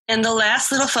 Yeah. And the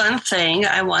last little fun thing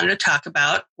I wanted to talk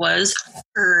about was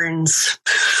urns.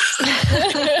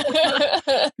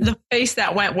 The face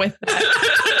that went with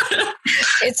that.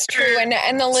 It's true.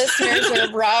 And the listeners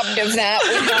are robbed of that.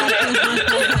 We got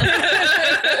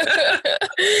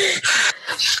it.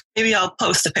 Maybe I'll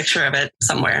post a picture of it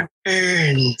somewhere.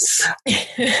 Urns.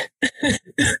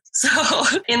 So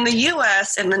in the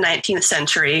U.S. in the 19th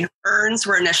century, urns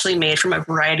were initially made from a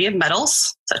variety of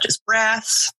metals, such as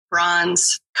brass,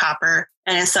 bronze, copper,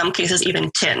 and in some cases even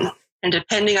tin. And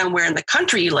depending on where in the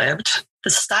country you lived, the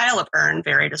style of urn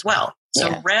varied as well.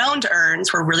 So round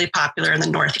urns were really popular in the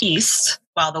Northeast,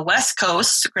 while the West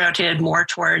Coast gravitated more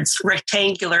towards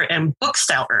rectangular and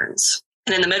book-style urns.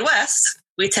 And in the Midwest,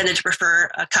 we tended to prefer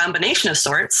a combination of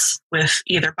sorts, with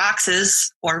either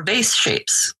boxes or vase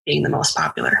shapes being the most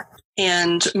popular.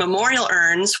 And memorial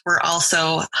urns were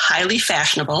also highly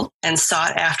fashionable and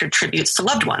sought after tributes to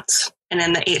loved ones. And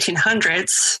in the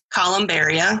 1800s,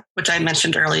 columbaria, which I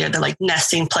mentioned earlier, the like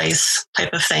nesting place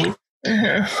type of thing,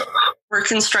 were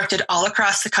constructed all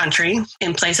across the country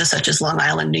in places such as Long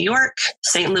Island, New York,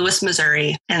 St. Louis,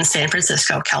 Missouri, and San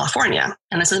Francisco, California.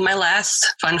 And this is my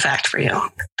last fun fact for you.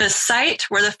 The site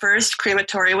where the first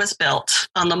crematory was built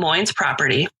on Lemoyne's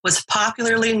property was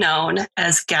popularly known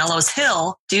as Gallows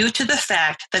Hill due to the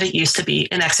fact that it used to be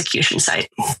an execution site.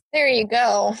 There you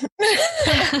go.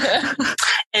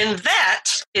 And that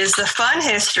is the fun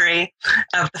history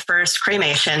of the first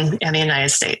cremation in the United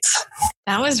States.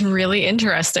 That was really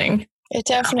interesting. It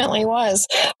definitely was.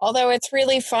 Although it's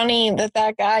really funny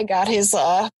that guy got his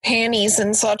panties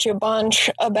in such a bunch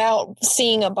about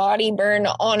seeing a body burn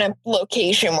on a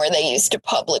location where they used to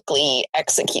publicly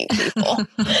execute people.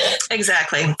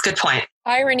 Exactly. Good point.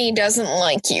 Irony doesn't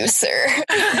like you, sir.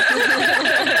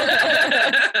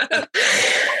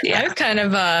 Yeah,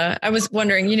 I was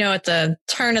wondering, at the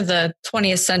turn of the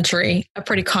 20th century, a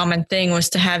pretty common thing was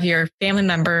to have your family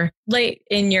member lay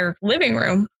in your living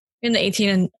room in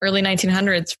the early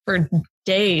 1900s for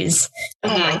days.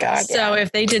 Oh my God. So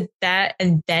if they did that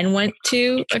and then went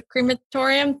to a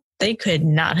crematorium, they could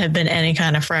not have been any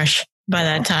kind of fresh by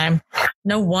that time.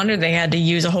 No wonder they had to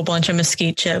use a whole bunch of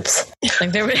mesquite chips.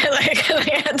 Like they were they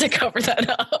had to cover that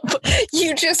up.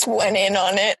 You just went in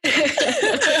on it.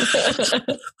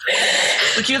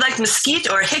 Would you like mesquite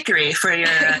or hickory for your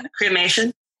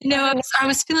cremation? No, I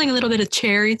was feeling a little bit of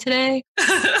cherry today.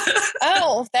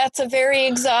 Oh, that's a very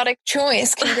exotic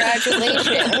choice.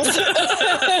 Congratulations.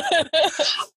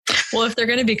 Well, if they're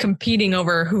going to be competing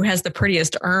over who has the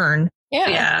prettiest urn.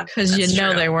 Yeah. Because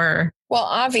they were. Well,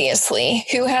 obviously,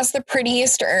 who has the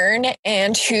prettiest urn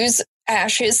and whose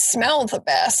ashes smell the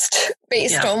best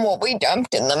based on what we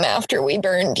dumped in them after we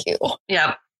burned you.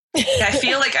 Yeah. I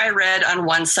feel like I read on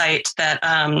one site that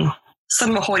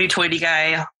some hoity-toity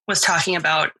guy was talking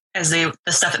about the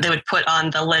stuff that they would put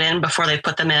on the linen before they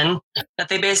put them in, that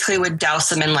they basically would douse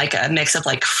them in like a mix of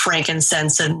like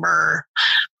frankincense and myrrh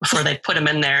before they put them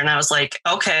in there. And I was like,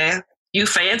 okay, you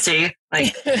fancy.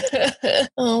 Like,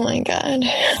 oh my God.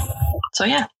 So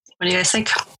yeah, what do you guys think?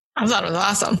 I thought it was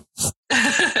awesome.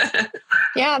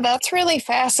 Yeah, that's really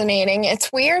fascinating.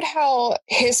 It's weird how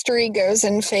history goes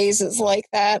in phases like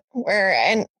that, where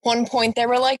at one point they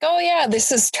were like, oh yeah,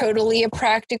 this is totally a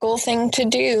practical thing to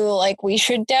do. Like, we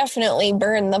should definitely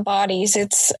burn the bodies.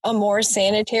 It's a more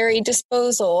sanitary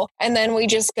disposal. And then we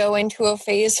just go into a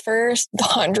phase for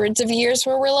hundreds of years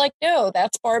where we're like, no,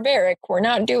 that's barbaric. We're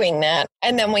not doing that.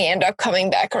 And then we end up coming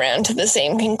back around to the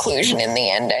same conclusion in the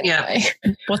end anyway.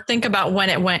 Yeah. Well, think about when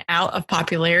it went out of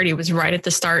popularity. It was right at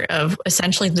the start of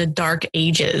essentially the Dark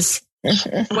Ages,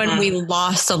 when we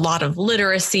lost a lot of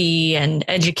literacy and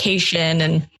education,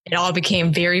 and it all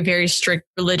became very, very strict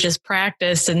religious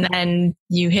practice. And then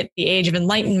you hit the age of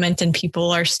enlightenment and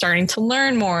people are starting to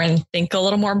learn more and think a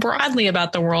little more broadly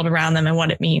about the world around them and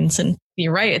what it means. And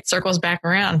you're right, it circles back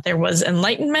around. There was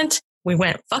enlightenment. We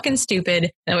went fucking stupid,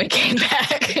 and we came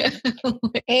back.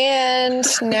 And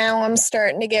now I'm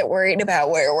starting to get worried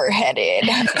about where we're headed.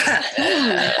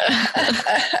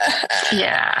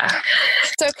 Yeah.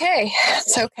 It's okay.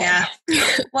 It's okay. Yeah.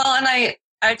 Well, and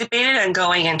I debated on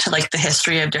going into like the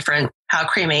history of how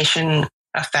cremation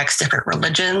affects different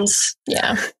religions.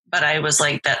 Yeah. But I was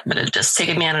like, that would have just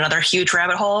taken me on another huge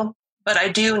rabbit hole. But I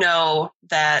do know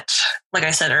that, like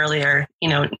I said earlier,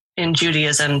 in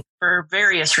Judaism, for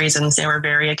various reasons, they were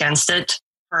very against it.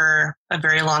 for a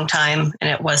very long time. And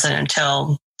it wasn't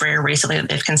until very recently that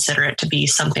they've considered it to be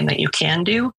something that you can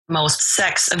do. Most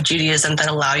sects of Judaism that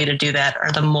allow you to do that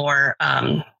are the more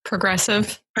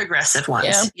progressive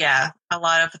ones. Yeah. A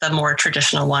lot of the more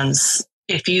traditional ones,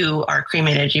 if you are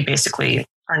cremated, you basically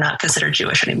are not considered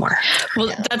Jewish anymore.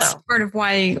 Well, that's part of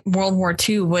why World War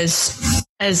II was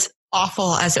as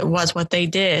awful as it was, what they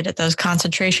did at those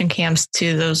concentration camps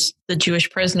to the Jewish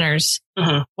prisoners.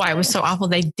 Mm-hmm. Why it was so awful.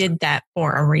 They did that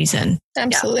for a reason.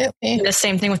 Absolutely. Yeah. The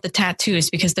same thing with the tattoos,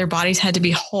 because their bodies had to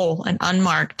be whole and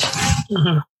unmarked.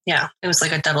 Mm-hmm. Yeah. It was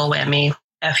like a double whammy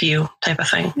FU type of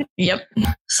thing. Yep.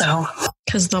 So,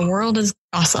 because the world is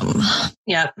awesome.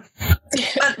 Yep.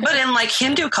 But in like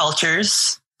Hindu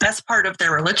cultures, that's part of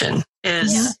their religion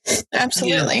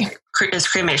absolutely. Is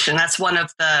cremation. That's one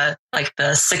of the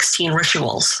 16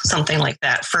 rituals, something like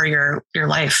that for your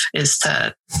life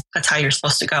that's how you're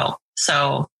supposed to go.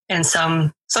 So in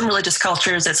some religious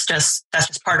cultures, that's just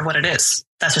part of what it is.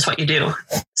 That's just what you do.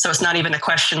 So it's not even a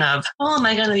question of, oh, am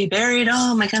I going to be buried?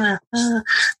 Oh, am I going to,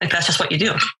 that's just what you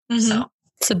do. Mm-hmm. So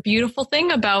it's a beautiful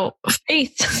thing about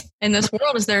faith in this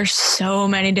world is there's so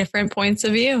many different points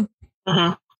of view.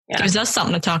 Mm-hmm. Yeah. Gives us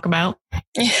something to talk about.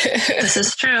 This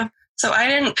is true. So I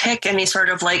didn't pick any sort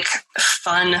of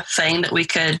fun thing that we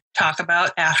could talk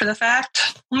about after the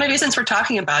fact. Well, maybe since we're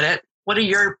talking about it, what are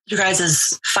your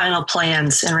guys' final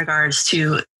plans in regards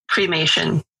to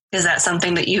cremation? Is that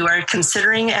something that you are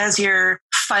considering as your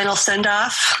final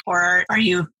send-off, or are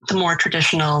you the more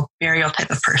traditional burial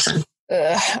type of person?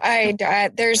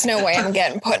 There's no way I'm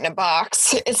getting put in a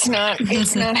box. It's not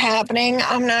happening.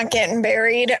 I'm not getting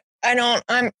buried.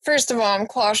 First of all, I'm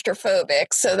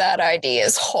claustrophobic, so that idea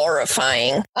is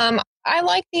horrifying. I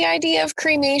like the idea of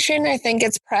cremation. I think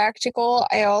it's practical.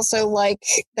 I also like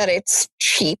that it's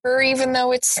cheaper, even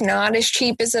though it's not as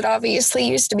cheap as it obviously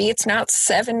used to be. It's not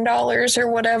 $7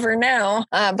 or whatever now.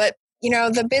 But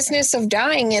the business of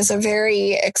dying is a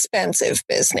very expensive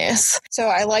business. So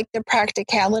I like the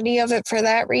practicality of it for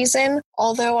that reason.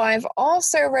 Although I've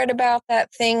also read about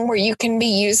that thing where you can be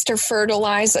used to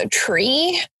fertilize a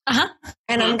tree. Uh-huh.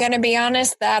 And I'm going to be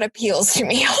honest, that appeals to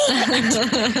me a lot.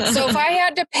 So if I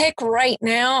had to pick right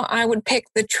now, I would pick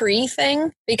the tree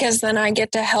thing, because then I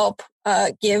get to help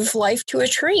give life to a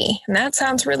tree. And that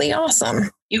sounds really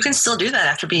awesome. You can still do that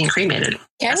after being cremated.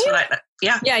 Can you?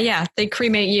 Yeah. They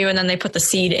cremate you and then they put the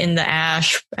seed in the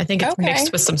ash. I think it's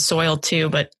mixed with some soil too,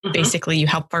 but basically you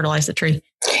help fertilize the tree.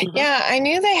 Yeah, I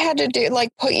knew they had to do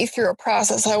put you through a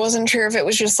process. I wasn't sure if it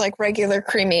was just regular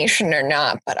cremation or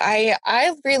not, but I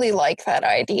really like that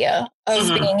idea of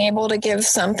being able to give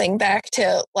something back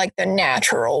to the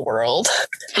natural world.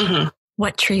 Mm-hmm.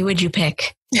 What tree would you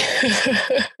pick?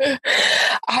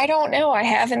 I don't know. I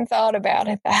haven't thought about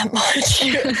it that much.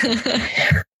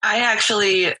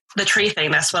 The tree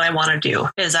thing, that's what I want to do,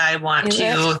 is I want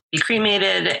to be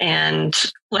cremated and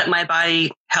let my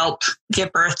body help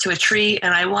give birth to a tree.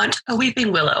 And I want a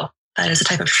weeping willow. That is a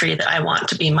type of tree that I want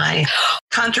to be my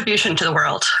contribution to the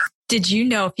world. Did you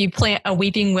know if you plant a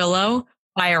weeping willow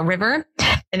by a river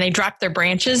and they drop their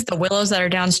branches, the willows that are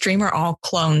downstream are all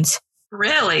clones?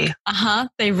 Really? Uh-huh.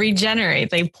 They regenerate.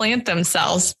 They plant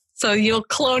themselves. So you'll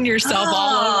clone yourself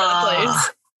all over the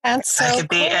place. That's so I could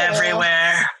be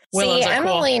everywhere. See,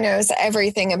 Emily knows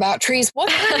everything about trees. What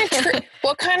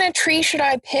kind of tree should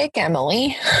I pick,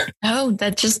 Emily? Oh,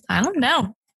 I don't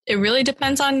know. It really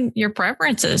depends on your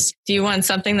preferences. Do you want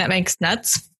something that makes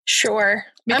nuts? Sure.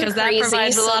 Because that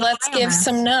provides a lot. Let's give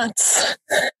some nuts.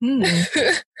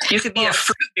 You could be a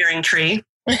fruit-bearing tree.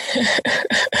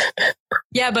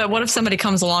 Yeah, but what if somebody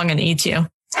comes along and eats you?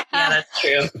 Yeah, that's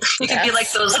true. You could be like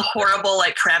those horrible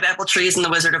crabapple trees in The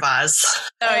Wizard of Oz.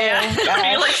 Oh, yeah.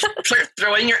 You're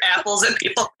throwing your apples at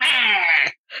people.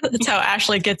 That's how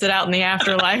Ashley gets it out in the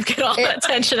afterlife. Get all that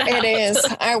tension out. It is.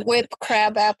 I whip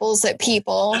crab apples at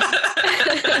people.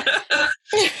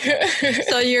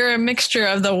 So you're a mixture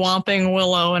of the whomping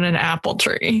willow and an apple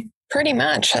tree. Pretty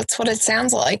much. That's what it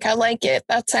sounds like. I like it.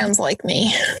 That sounds like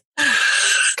me.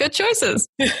 Good choices.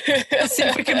 Let's see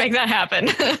if we can make that happen.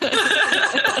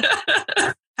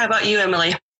 How about you,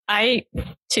 Emily? I,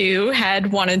 too,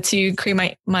 had wanted to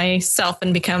cremate myself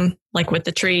and become with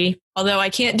the tree. Although I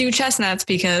can't do chestnuts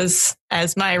because,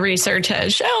 as my research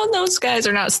has shown, those guys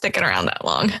are not sticking around that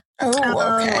long.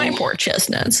 Oh, okay. My poor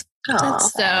chestnuts. Oh,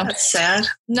 that's sad.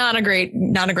 Not a great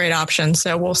option.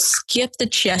 So we'll skip the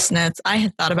chestnuts. I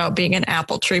had thought about being an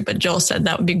apple tree, but Joel said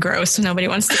that would be gross. Nobody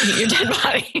wants to eat your dead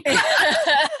body.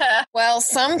 Well,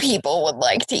 some people would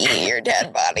like to eat your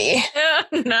dead body.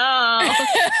 No.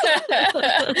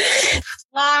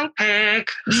 Long pig.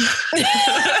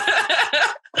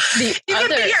 You could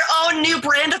be your own new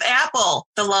brand of apple.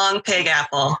 The long pig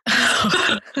apple.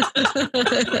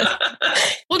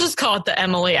 We'll just call it the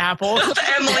Emily apple.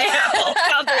 The Emily apple.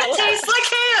 It tastes like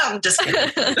ham. Just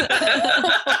kidding.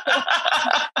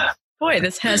 Boy,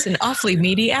 this has an awfully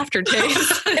meaty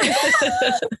aftertaste.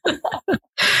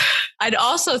 I'd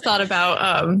also thought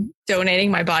about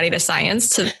donating my body to science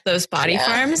to those body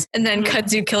farms. And then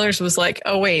Kudzu Killers was like,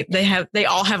 oh, wait, they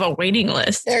all have a waiting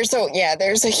list. There's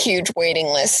a huge waiting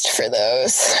list for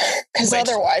those. Because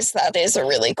otherwise, that is a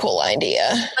really cool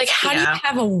idea. Like, how do you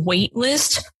have a wait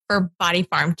list for body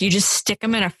farm? Do you just stick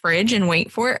them in a fridge and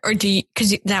wait for it? Or do you,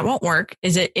 because that won't work.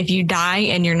 Is it if you die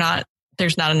and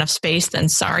there's not enough space, then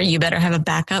sorry, you better have a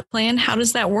backup plan? How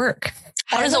does that work?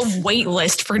 How does a wait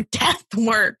list for death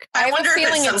work? I have a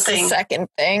feeling it's the second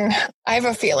thing. I have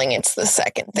a feeling it's the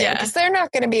second thing because they're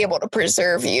not going to be able to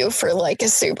preserve you for like a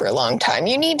super long time.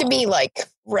 You need to be like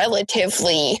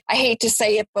relatively, I hate to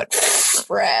say it, but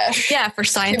fresh. Yeah, for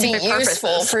scientific to be useful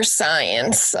purposes. For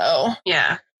science. So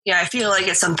yeah, I feel like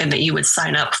it's something that you would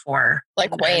sign up for.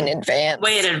 Like way in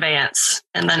advance.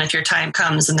 And then if your time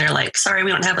comes and they're like, sorry,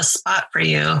 we don't have a spot for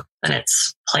you, then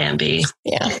it's plan B.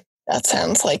 Yeah. That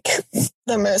sounds like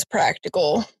the most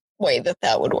practical way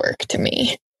that would work to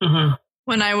me. Mm-hmm.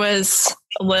 When I was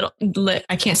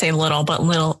I can't say little, but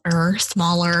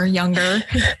smaller, younger,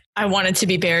 I wanted to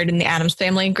be buried in the Addams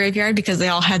Family graveyard because they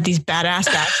all had these badass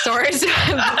backstories.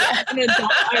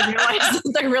 I realized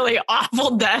they're really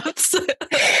awful deaths.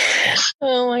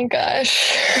 Oh my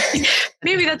gosh.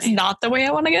 Maybe that's not the way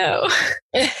I want to go.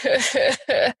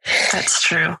 That's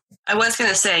true. I was going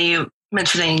to say, you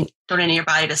mentioning donating your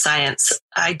body to science.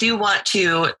 I do want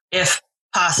to, if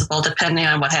possible, depending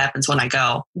on what happens when I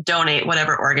go, donate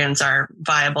whatever organs are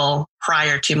viable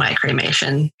prior to my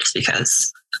cremation, just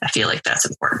because I feel like that's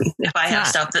important. If I have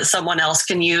stuff that someone else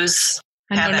can use,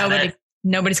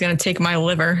 nobody's going to take my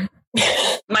liver.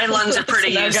 My lungs are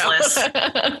pretty useless.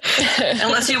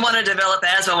 Unless you want to develop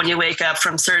asthma when you wake up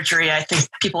from surgery, I think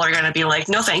people are going to be like,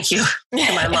 no, thank you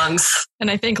to my lungs. And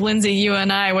I think, Lindsay, you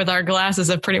and I, with our glasses,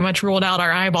 have pretty much ruled out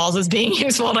our eyeballs as being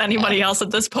useful to anybody else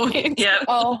at this point. Yeah,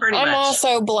 I'm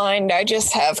also blind. I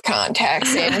just have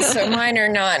contacts in, so mine are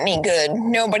not any good.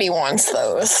 Nobody wants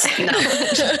those.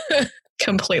 No.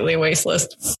 Completely wasteless.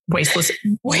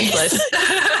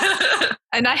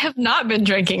 And I have not been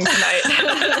drinking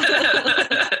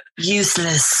tonight.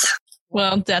 Useless.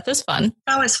 Well, death is fun.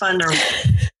 Always fun to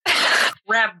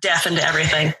wrap death into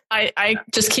everything. I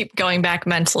just keep going back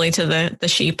mentally to the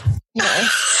sheep.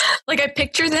 Nice. Like I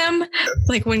picture them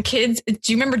like when kids, do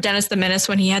you remember Dennis the Menace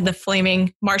when he had the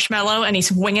flaming marshmallow and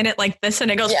he's winging it like this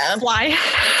and it goes fly?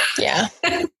 Yeah,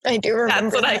 I do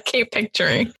remember. That's what I keep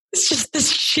picturing. It's just this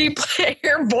sheep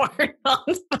airborne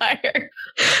on fire.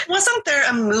 Wasn't there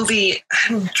a movie,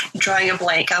 I'm drawing a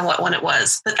blank on what one it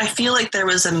was, but I feel like there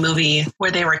was a movie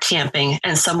where they were camping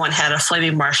and someone had a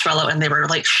flaming marshmallow and they were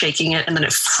like shaking it and then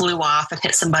it flew off and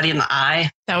hit somebody in the eye.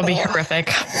 That would be horrific.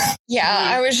 Yeah,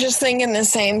 I was just thinking the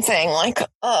same thing. Like,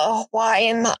 why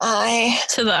in the eye?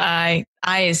 To the eye.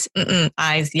 Eyes,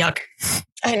 yuck.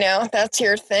 I know, that's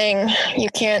your thing. You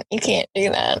can't do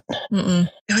that. Mm-mm.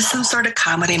 It was some sort of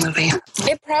comedy movie.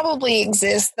 It probably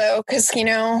exists though, because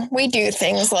we do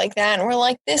things like that and we're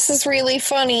like, this is really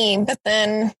funny. But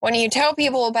then when you tell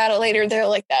people about it later, they're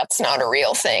like, that's not a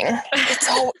real thing.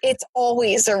 It's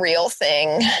always a real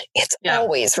thing. It's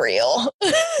always real.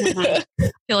 Mm-hmm.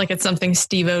 I feel like it's something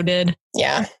Steve-O did.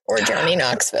 Yeah, or Johnny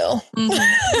Knoxville.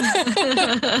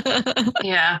 Mm-hmm.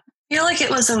 Yeah. I feel like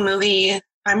it was a movie.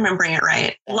 I'm remembering it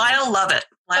right. Lyle Lovett.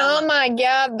 My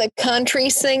God, the country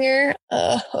singer.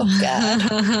 Oh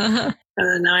God.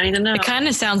 Now I need to know. It kind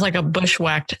of sounds like a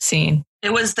bushwhacked scene.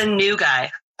 It was the new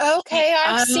guy. Okay,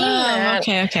 I've seen that.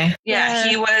 Okay. Yeah,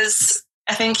 he was,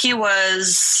 I think he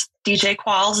was DJ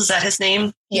Qualls. Is that his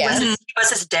name? Yeah. He was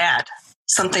his dad.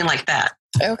 Something like that.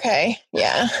 Okay,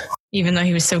 yeah. Even though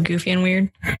he was so goofy and weird.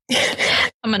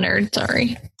 I'm a nerd,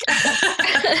 sorry.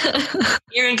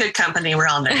 You're in good company. We're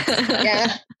all nerds.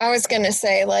 Yeah, I was going to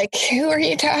say, like, who are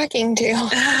you talking to?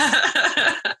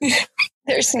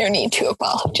 There's no need to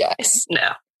apologize.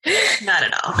 No, not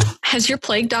at all. Has your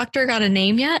plague doctor got a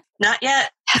name yet? Not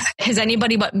yet. Has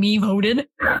anybody but me voted?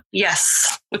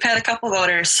 Yes, we've had a couple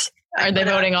voters. Are they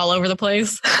voting all over the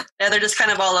place? Yeah, they're just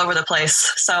kind of all over the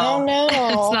place. So oh no,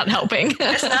 it's not helping.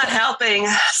 It's not helping.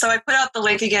 So I put out the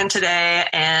link again today,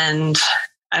 and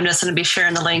I'm just going to be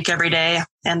sharing the link every day.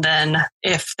 And then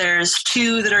if there's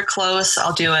two that are close,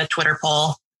 I'll do a Twitter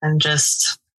poll and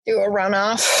just do a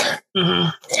runoff. Mm-hmm.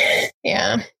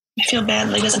 Yeah. I feel bad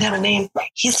that he doesn't have a name.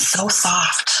 He's so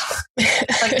soft.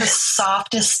 Like the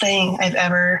softest thing I've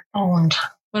ever owned.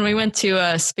 When we went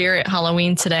to Spirit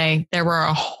Halloween today, there were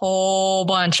a whole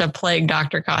bunch of Plague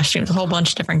Doctor costumes, a whole bunch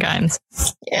of different kinds.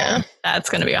 Yeah. That's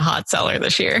going to be a hot seller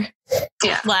this year.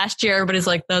 Yeah. Last year, everybody's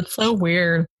like, that's so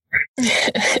weird.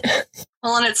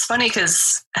 Well, and it's funny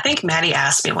because I think Maddie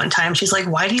asked me one time, she's like,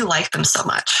 why do you like them so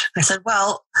much? I said,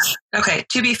 well, okay,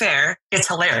 to be fair, it's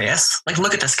hilarious. Like,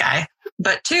 look at this guy.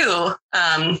 But two,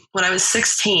 when I was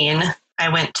 16, I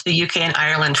went to the UK and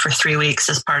Ireland for 3 weeks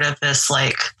as part of this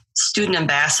like student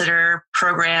ambassador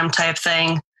program type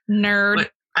thing. Nerd.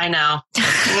 I know.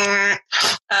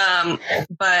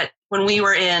 But when we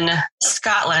were in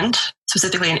Scotland,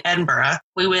 specifically in Edinburgh,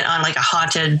 we went on like a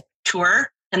haunted tour,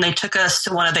 and they took us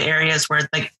to one of the areas where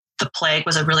like the plague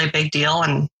was a really big deal,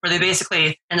 and where they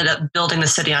basically ended up building the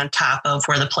city on top of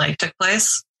where the plague took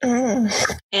place.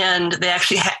 And they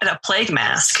actually had a plague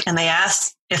mask, and they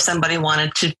asked if somebody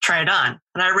wanted to try it on.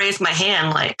 And I raised my hand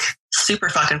like super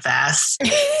fucking fast.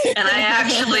 And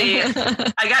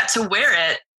I got to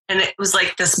wear it, and it was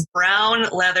like this brown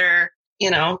leather,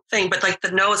 thing, but like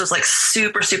the nose was like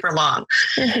super, super long.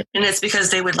 And it's because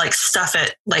they would like stuff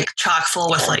it like chock full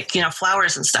with like,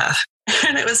 flowers and stuff.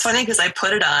 And it was funny because I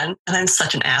put it on, and I'm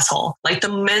such an asshole. Like the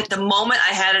moment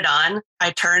I had it on,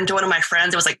 I turned to one of my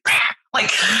friends. It was like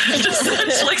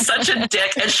just like such a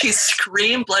dick, and she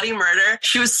screamed bloody murder.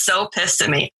 She was so pissed at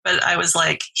me, but I was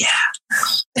like, yeah.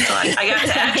 So I got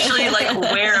to actually like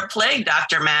wear a Plague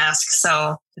Doctor mask.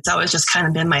 So it's always just kind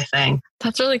of been my thing.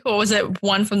 That's really cool. Was it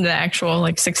one from the actual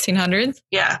like 1600s?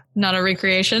 Yeah. Not a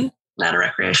recreation? Not a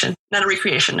recreation. Not a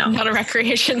recreation, no. Not a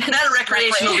recreation. Not a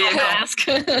recreational vehicle. Mask.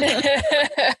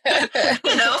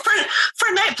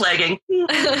 For night plaguing.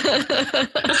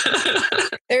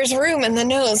 There's room in the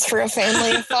nose for a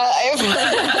family of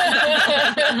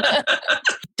 5.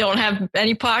 Don't have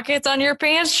any pockets on your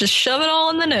pants, just shove it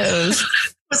all in the nose.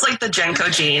 It was like the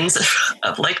Genko jeans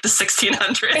of like the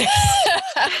 1600s.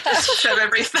 Just shove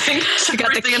everything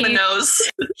in the nose.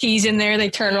 Keys in there, they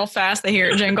turn real fast, they hear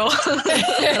it jingle.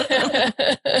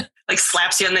 Like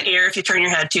slaps you in the ear if you turn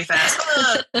your head too fast.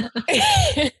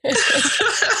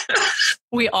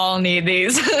 We all need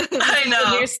these. I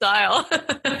know. New style.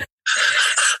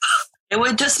 It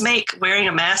would just make wearing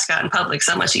a mask out in public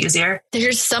so much easier.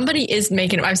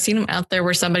 I've seen them out there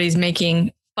where somebody's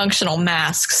making functional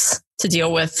masks to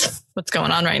deal with what's going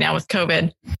on right now with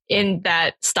COVID in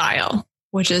that style,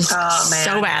 which is so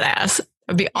badass.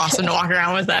 It'd be awesome to walk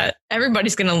around with that.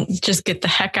 Everybody's going to just get the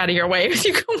heck out of your way if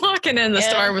you come walking in the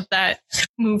store with that.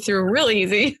 Move through real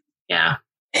easy. Yeah.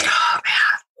 Oh,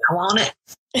 man. I want it.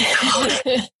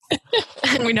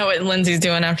 We know what Lindsay's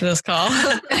doing after this call.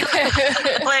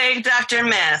 Plague Doctor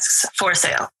masks for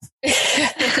sale.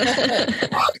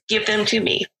 Give them to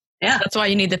me. Yeah. That's why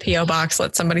you need the P.O. box.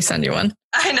 Let somebody send you one.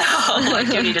 I know.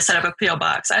 Like, you need to set up a P.O.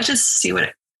 box. I just see what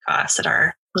it costs at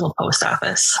our little post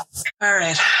office. All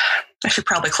right. I should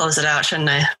probably close it out, shouldn't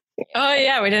I? Oh,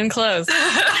 yeah. We didn't close. No,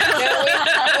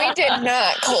 we did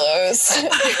not close.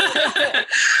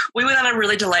 We went on a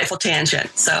really delightful tangent,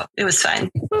 so it was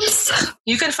fine. Oops.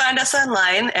 You can find us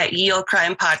online at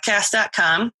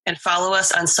yeoldecrimepodcast.com and follow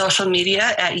us on social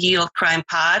media at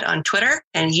yeoldecrimepod on Twitter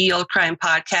and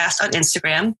yeoldecrimepodcast on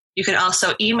Instagram. You can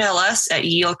also email us at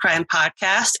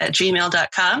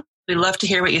yeoldecrimepodcast@gmail.com. We'd love to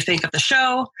hear what you think of the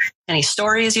show, any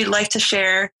stories you'd like to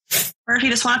share, or if you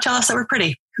just want to tell us that we're pretty,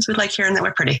 because we'd like hearing that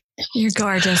we're pretty. You're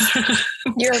gorgeous.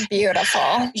 You're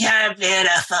beautiful. You're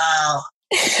beautiful.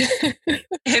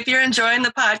 If you're enjoying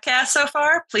the podcast so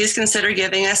far, please consider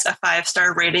giving us a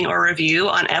 5-star rating or review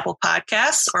on Apple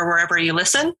Podcasts or wherever you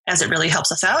listen, as it really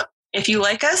helps us out. If you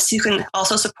like us, you can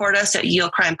also support us at Ye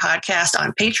Olde Crime Podcast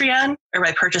on Patreon or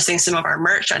by purchasing some of our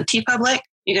merch on TeePublic.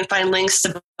 You can find links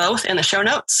to both in the show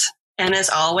notes. And as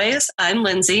always, I'm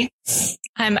Lindsay.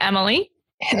 I'm Emily.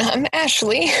 And I'm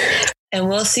Ashley. And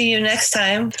we'll see you next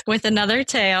time with another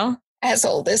tale as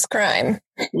old as crime.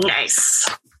 Nice.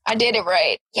 I did it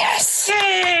right. Yes.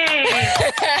 Yay!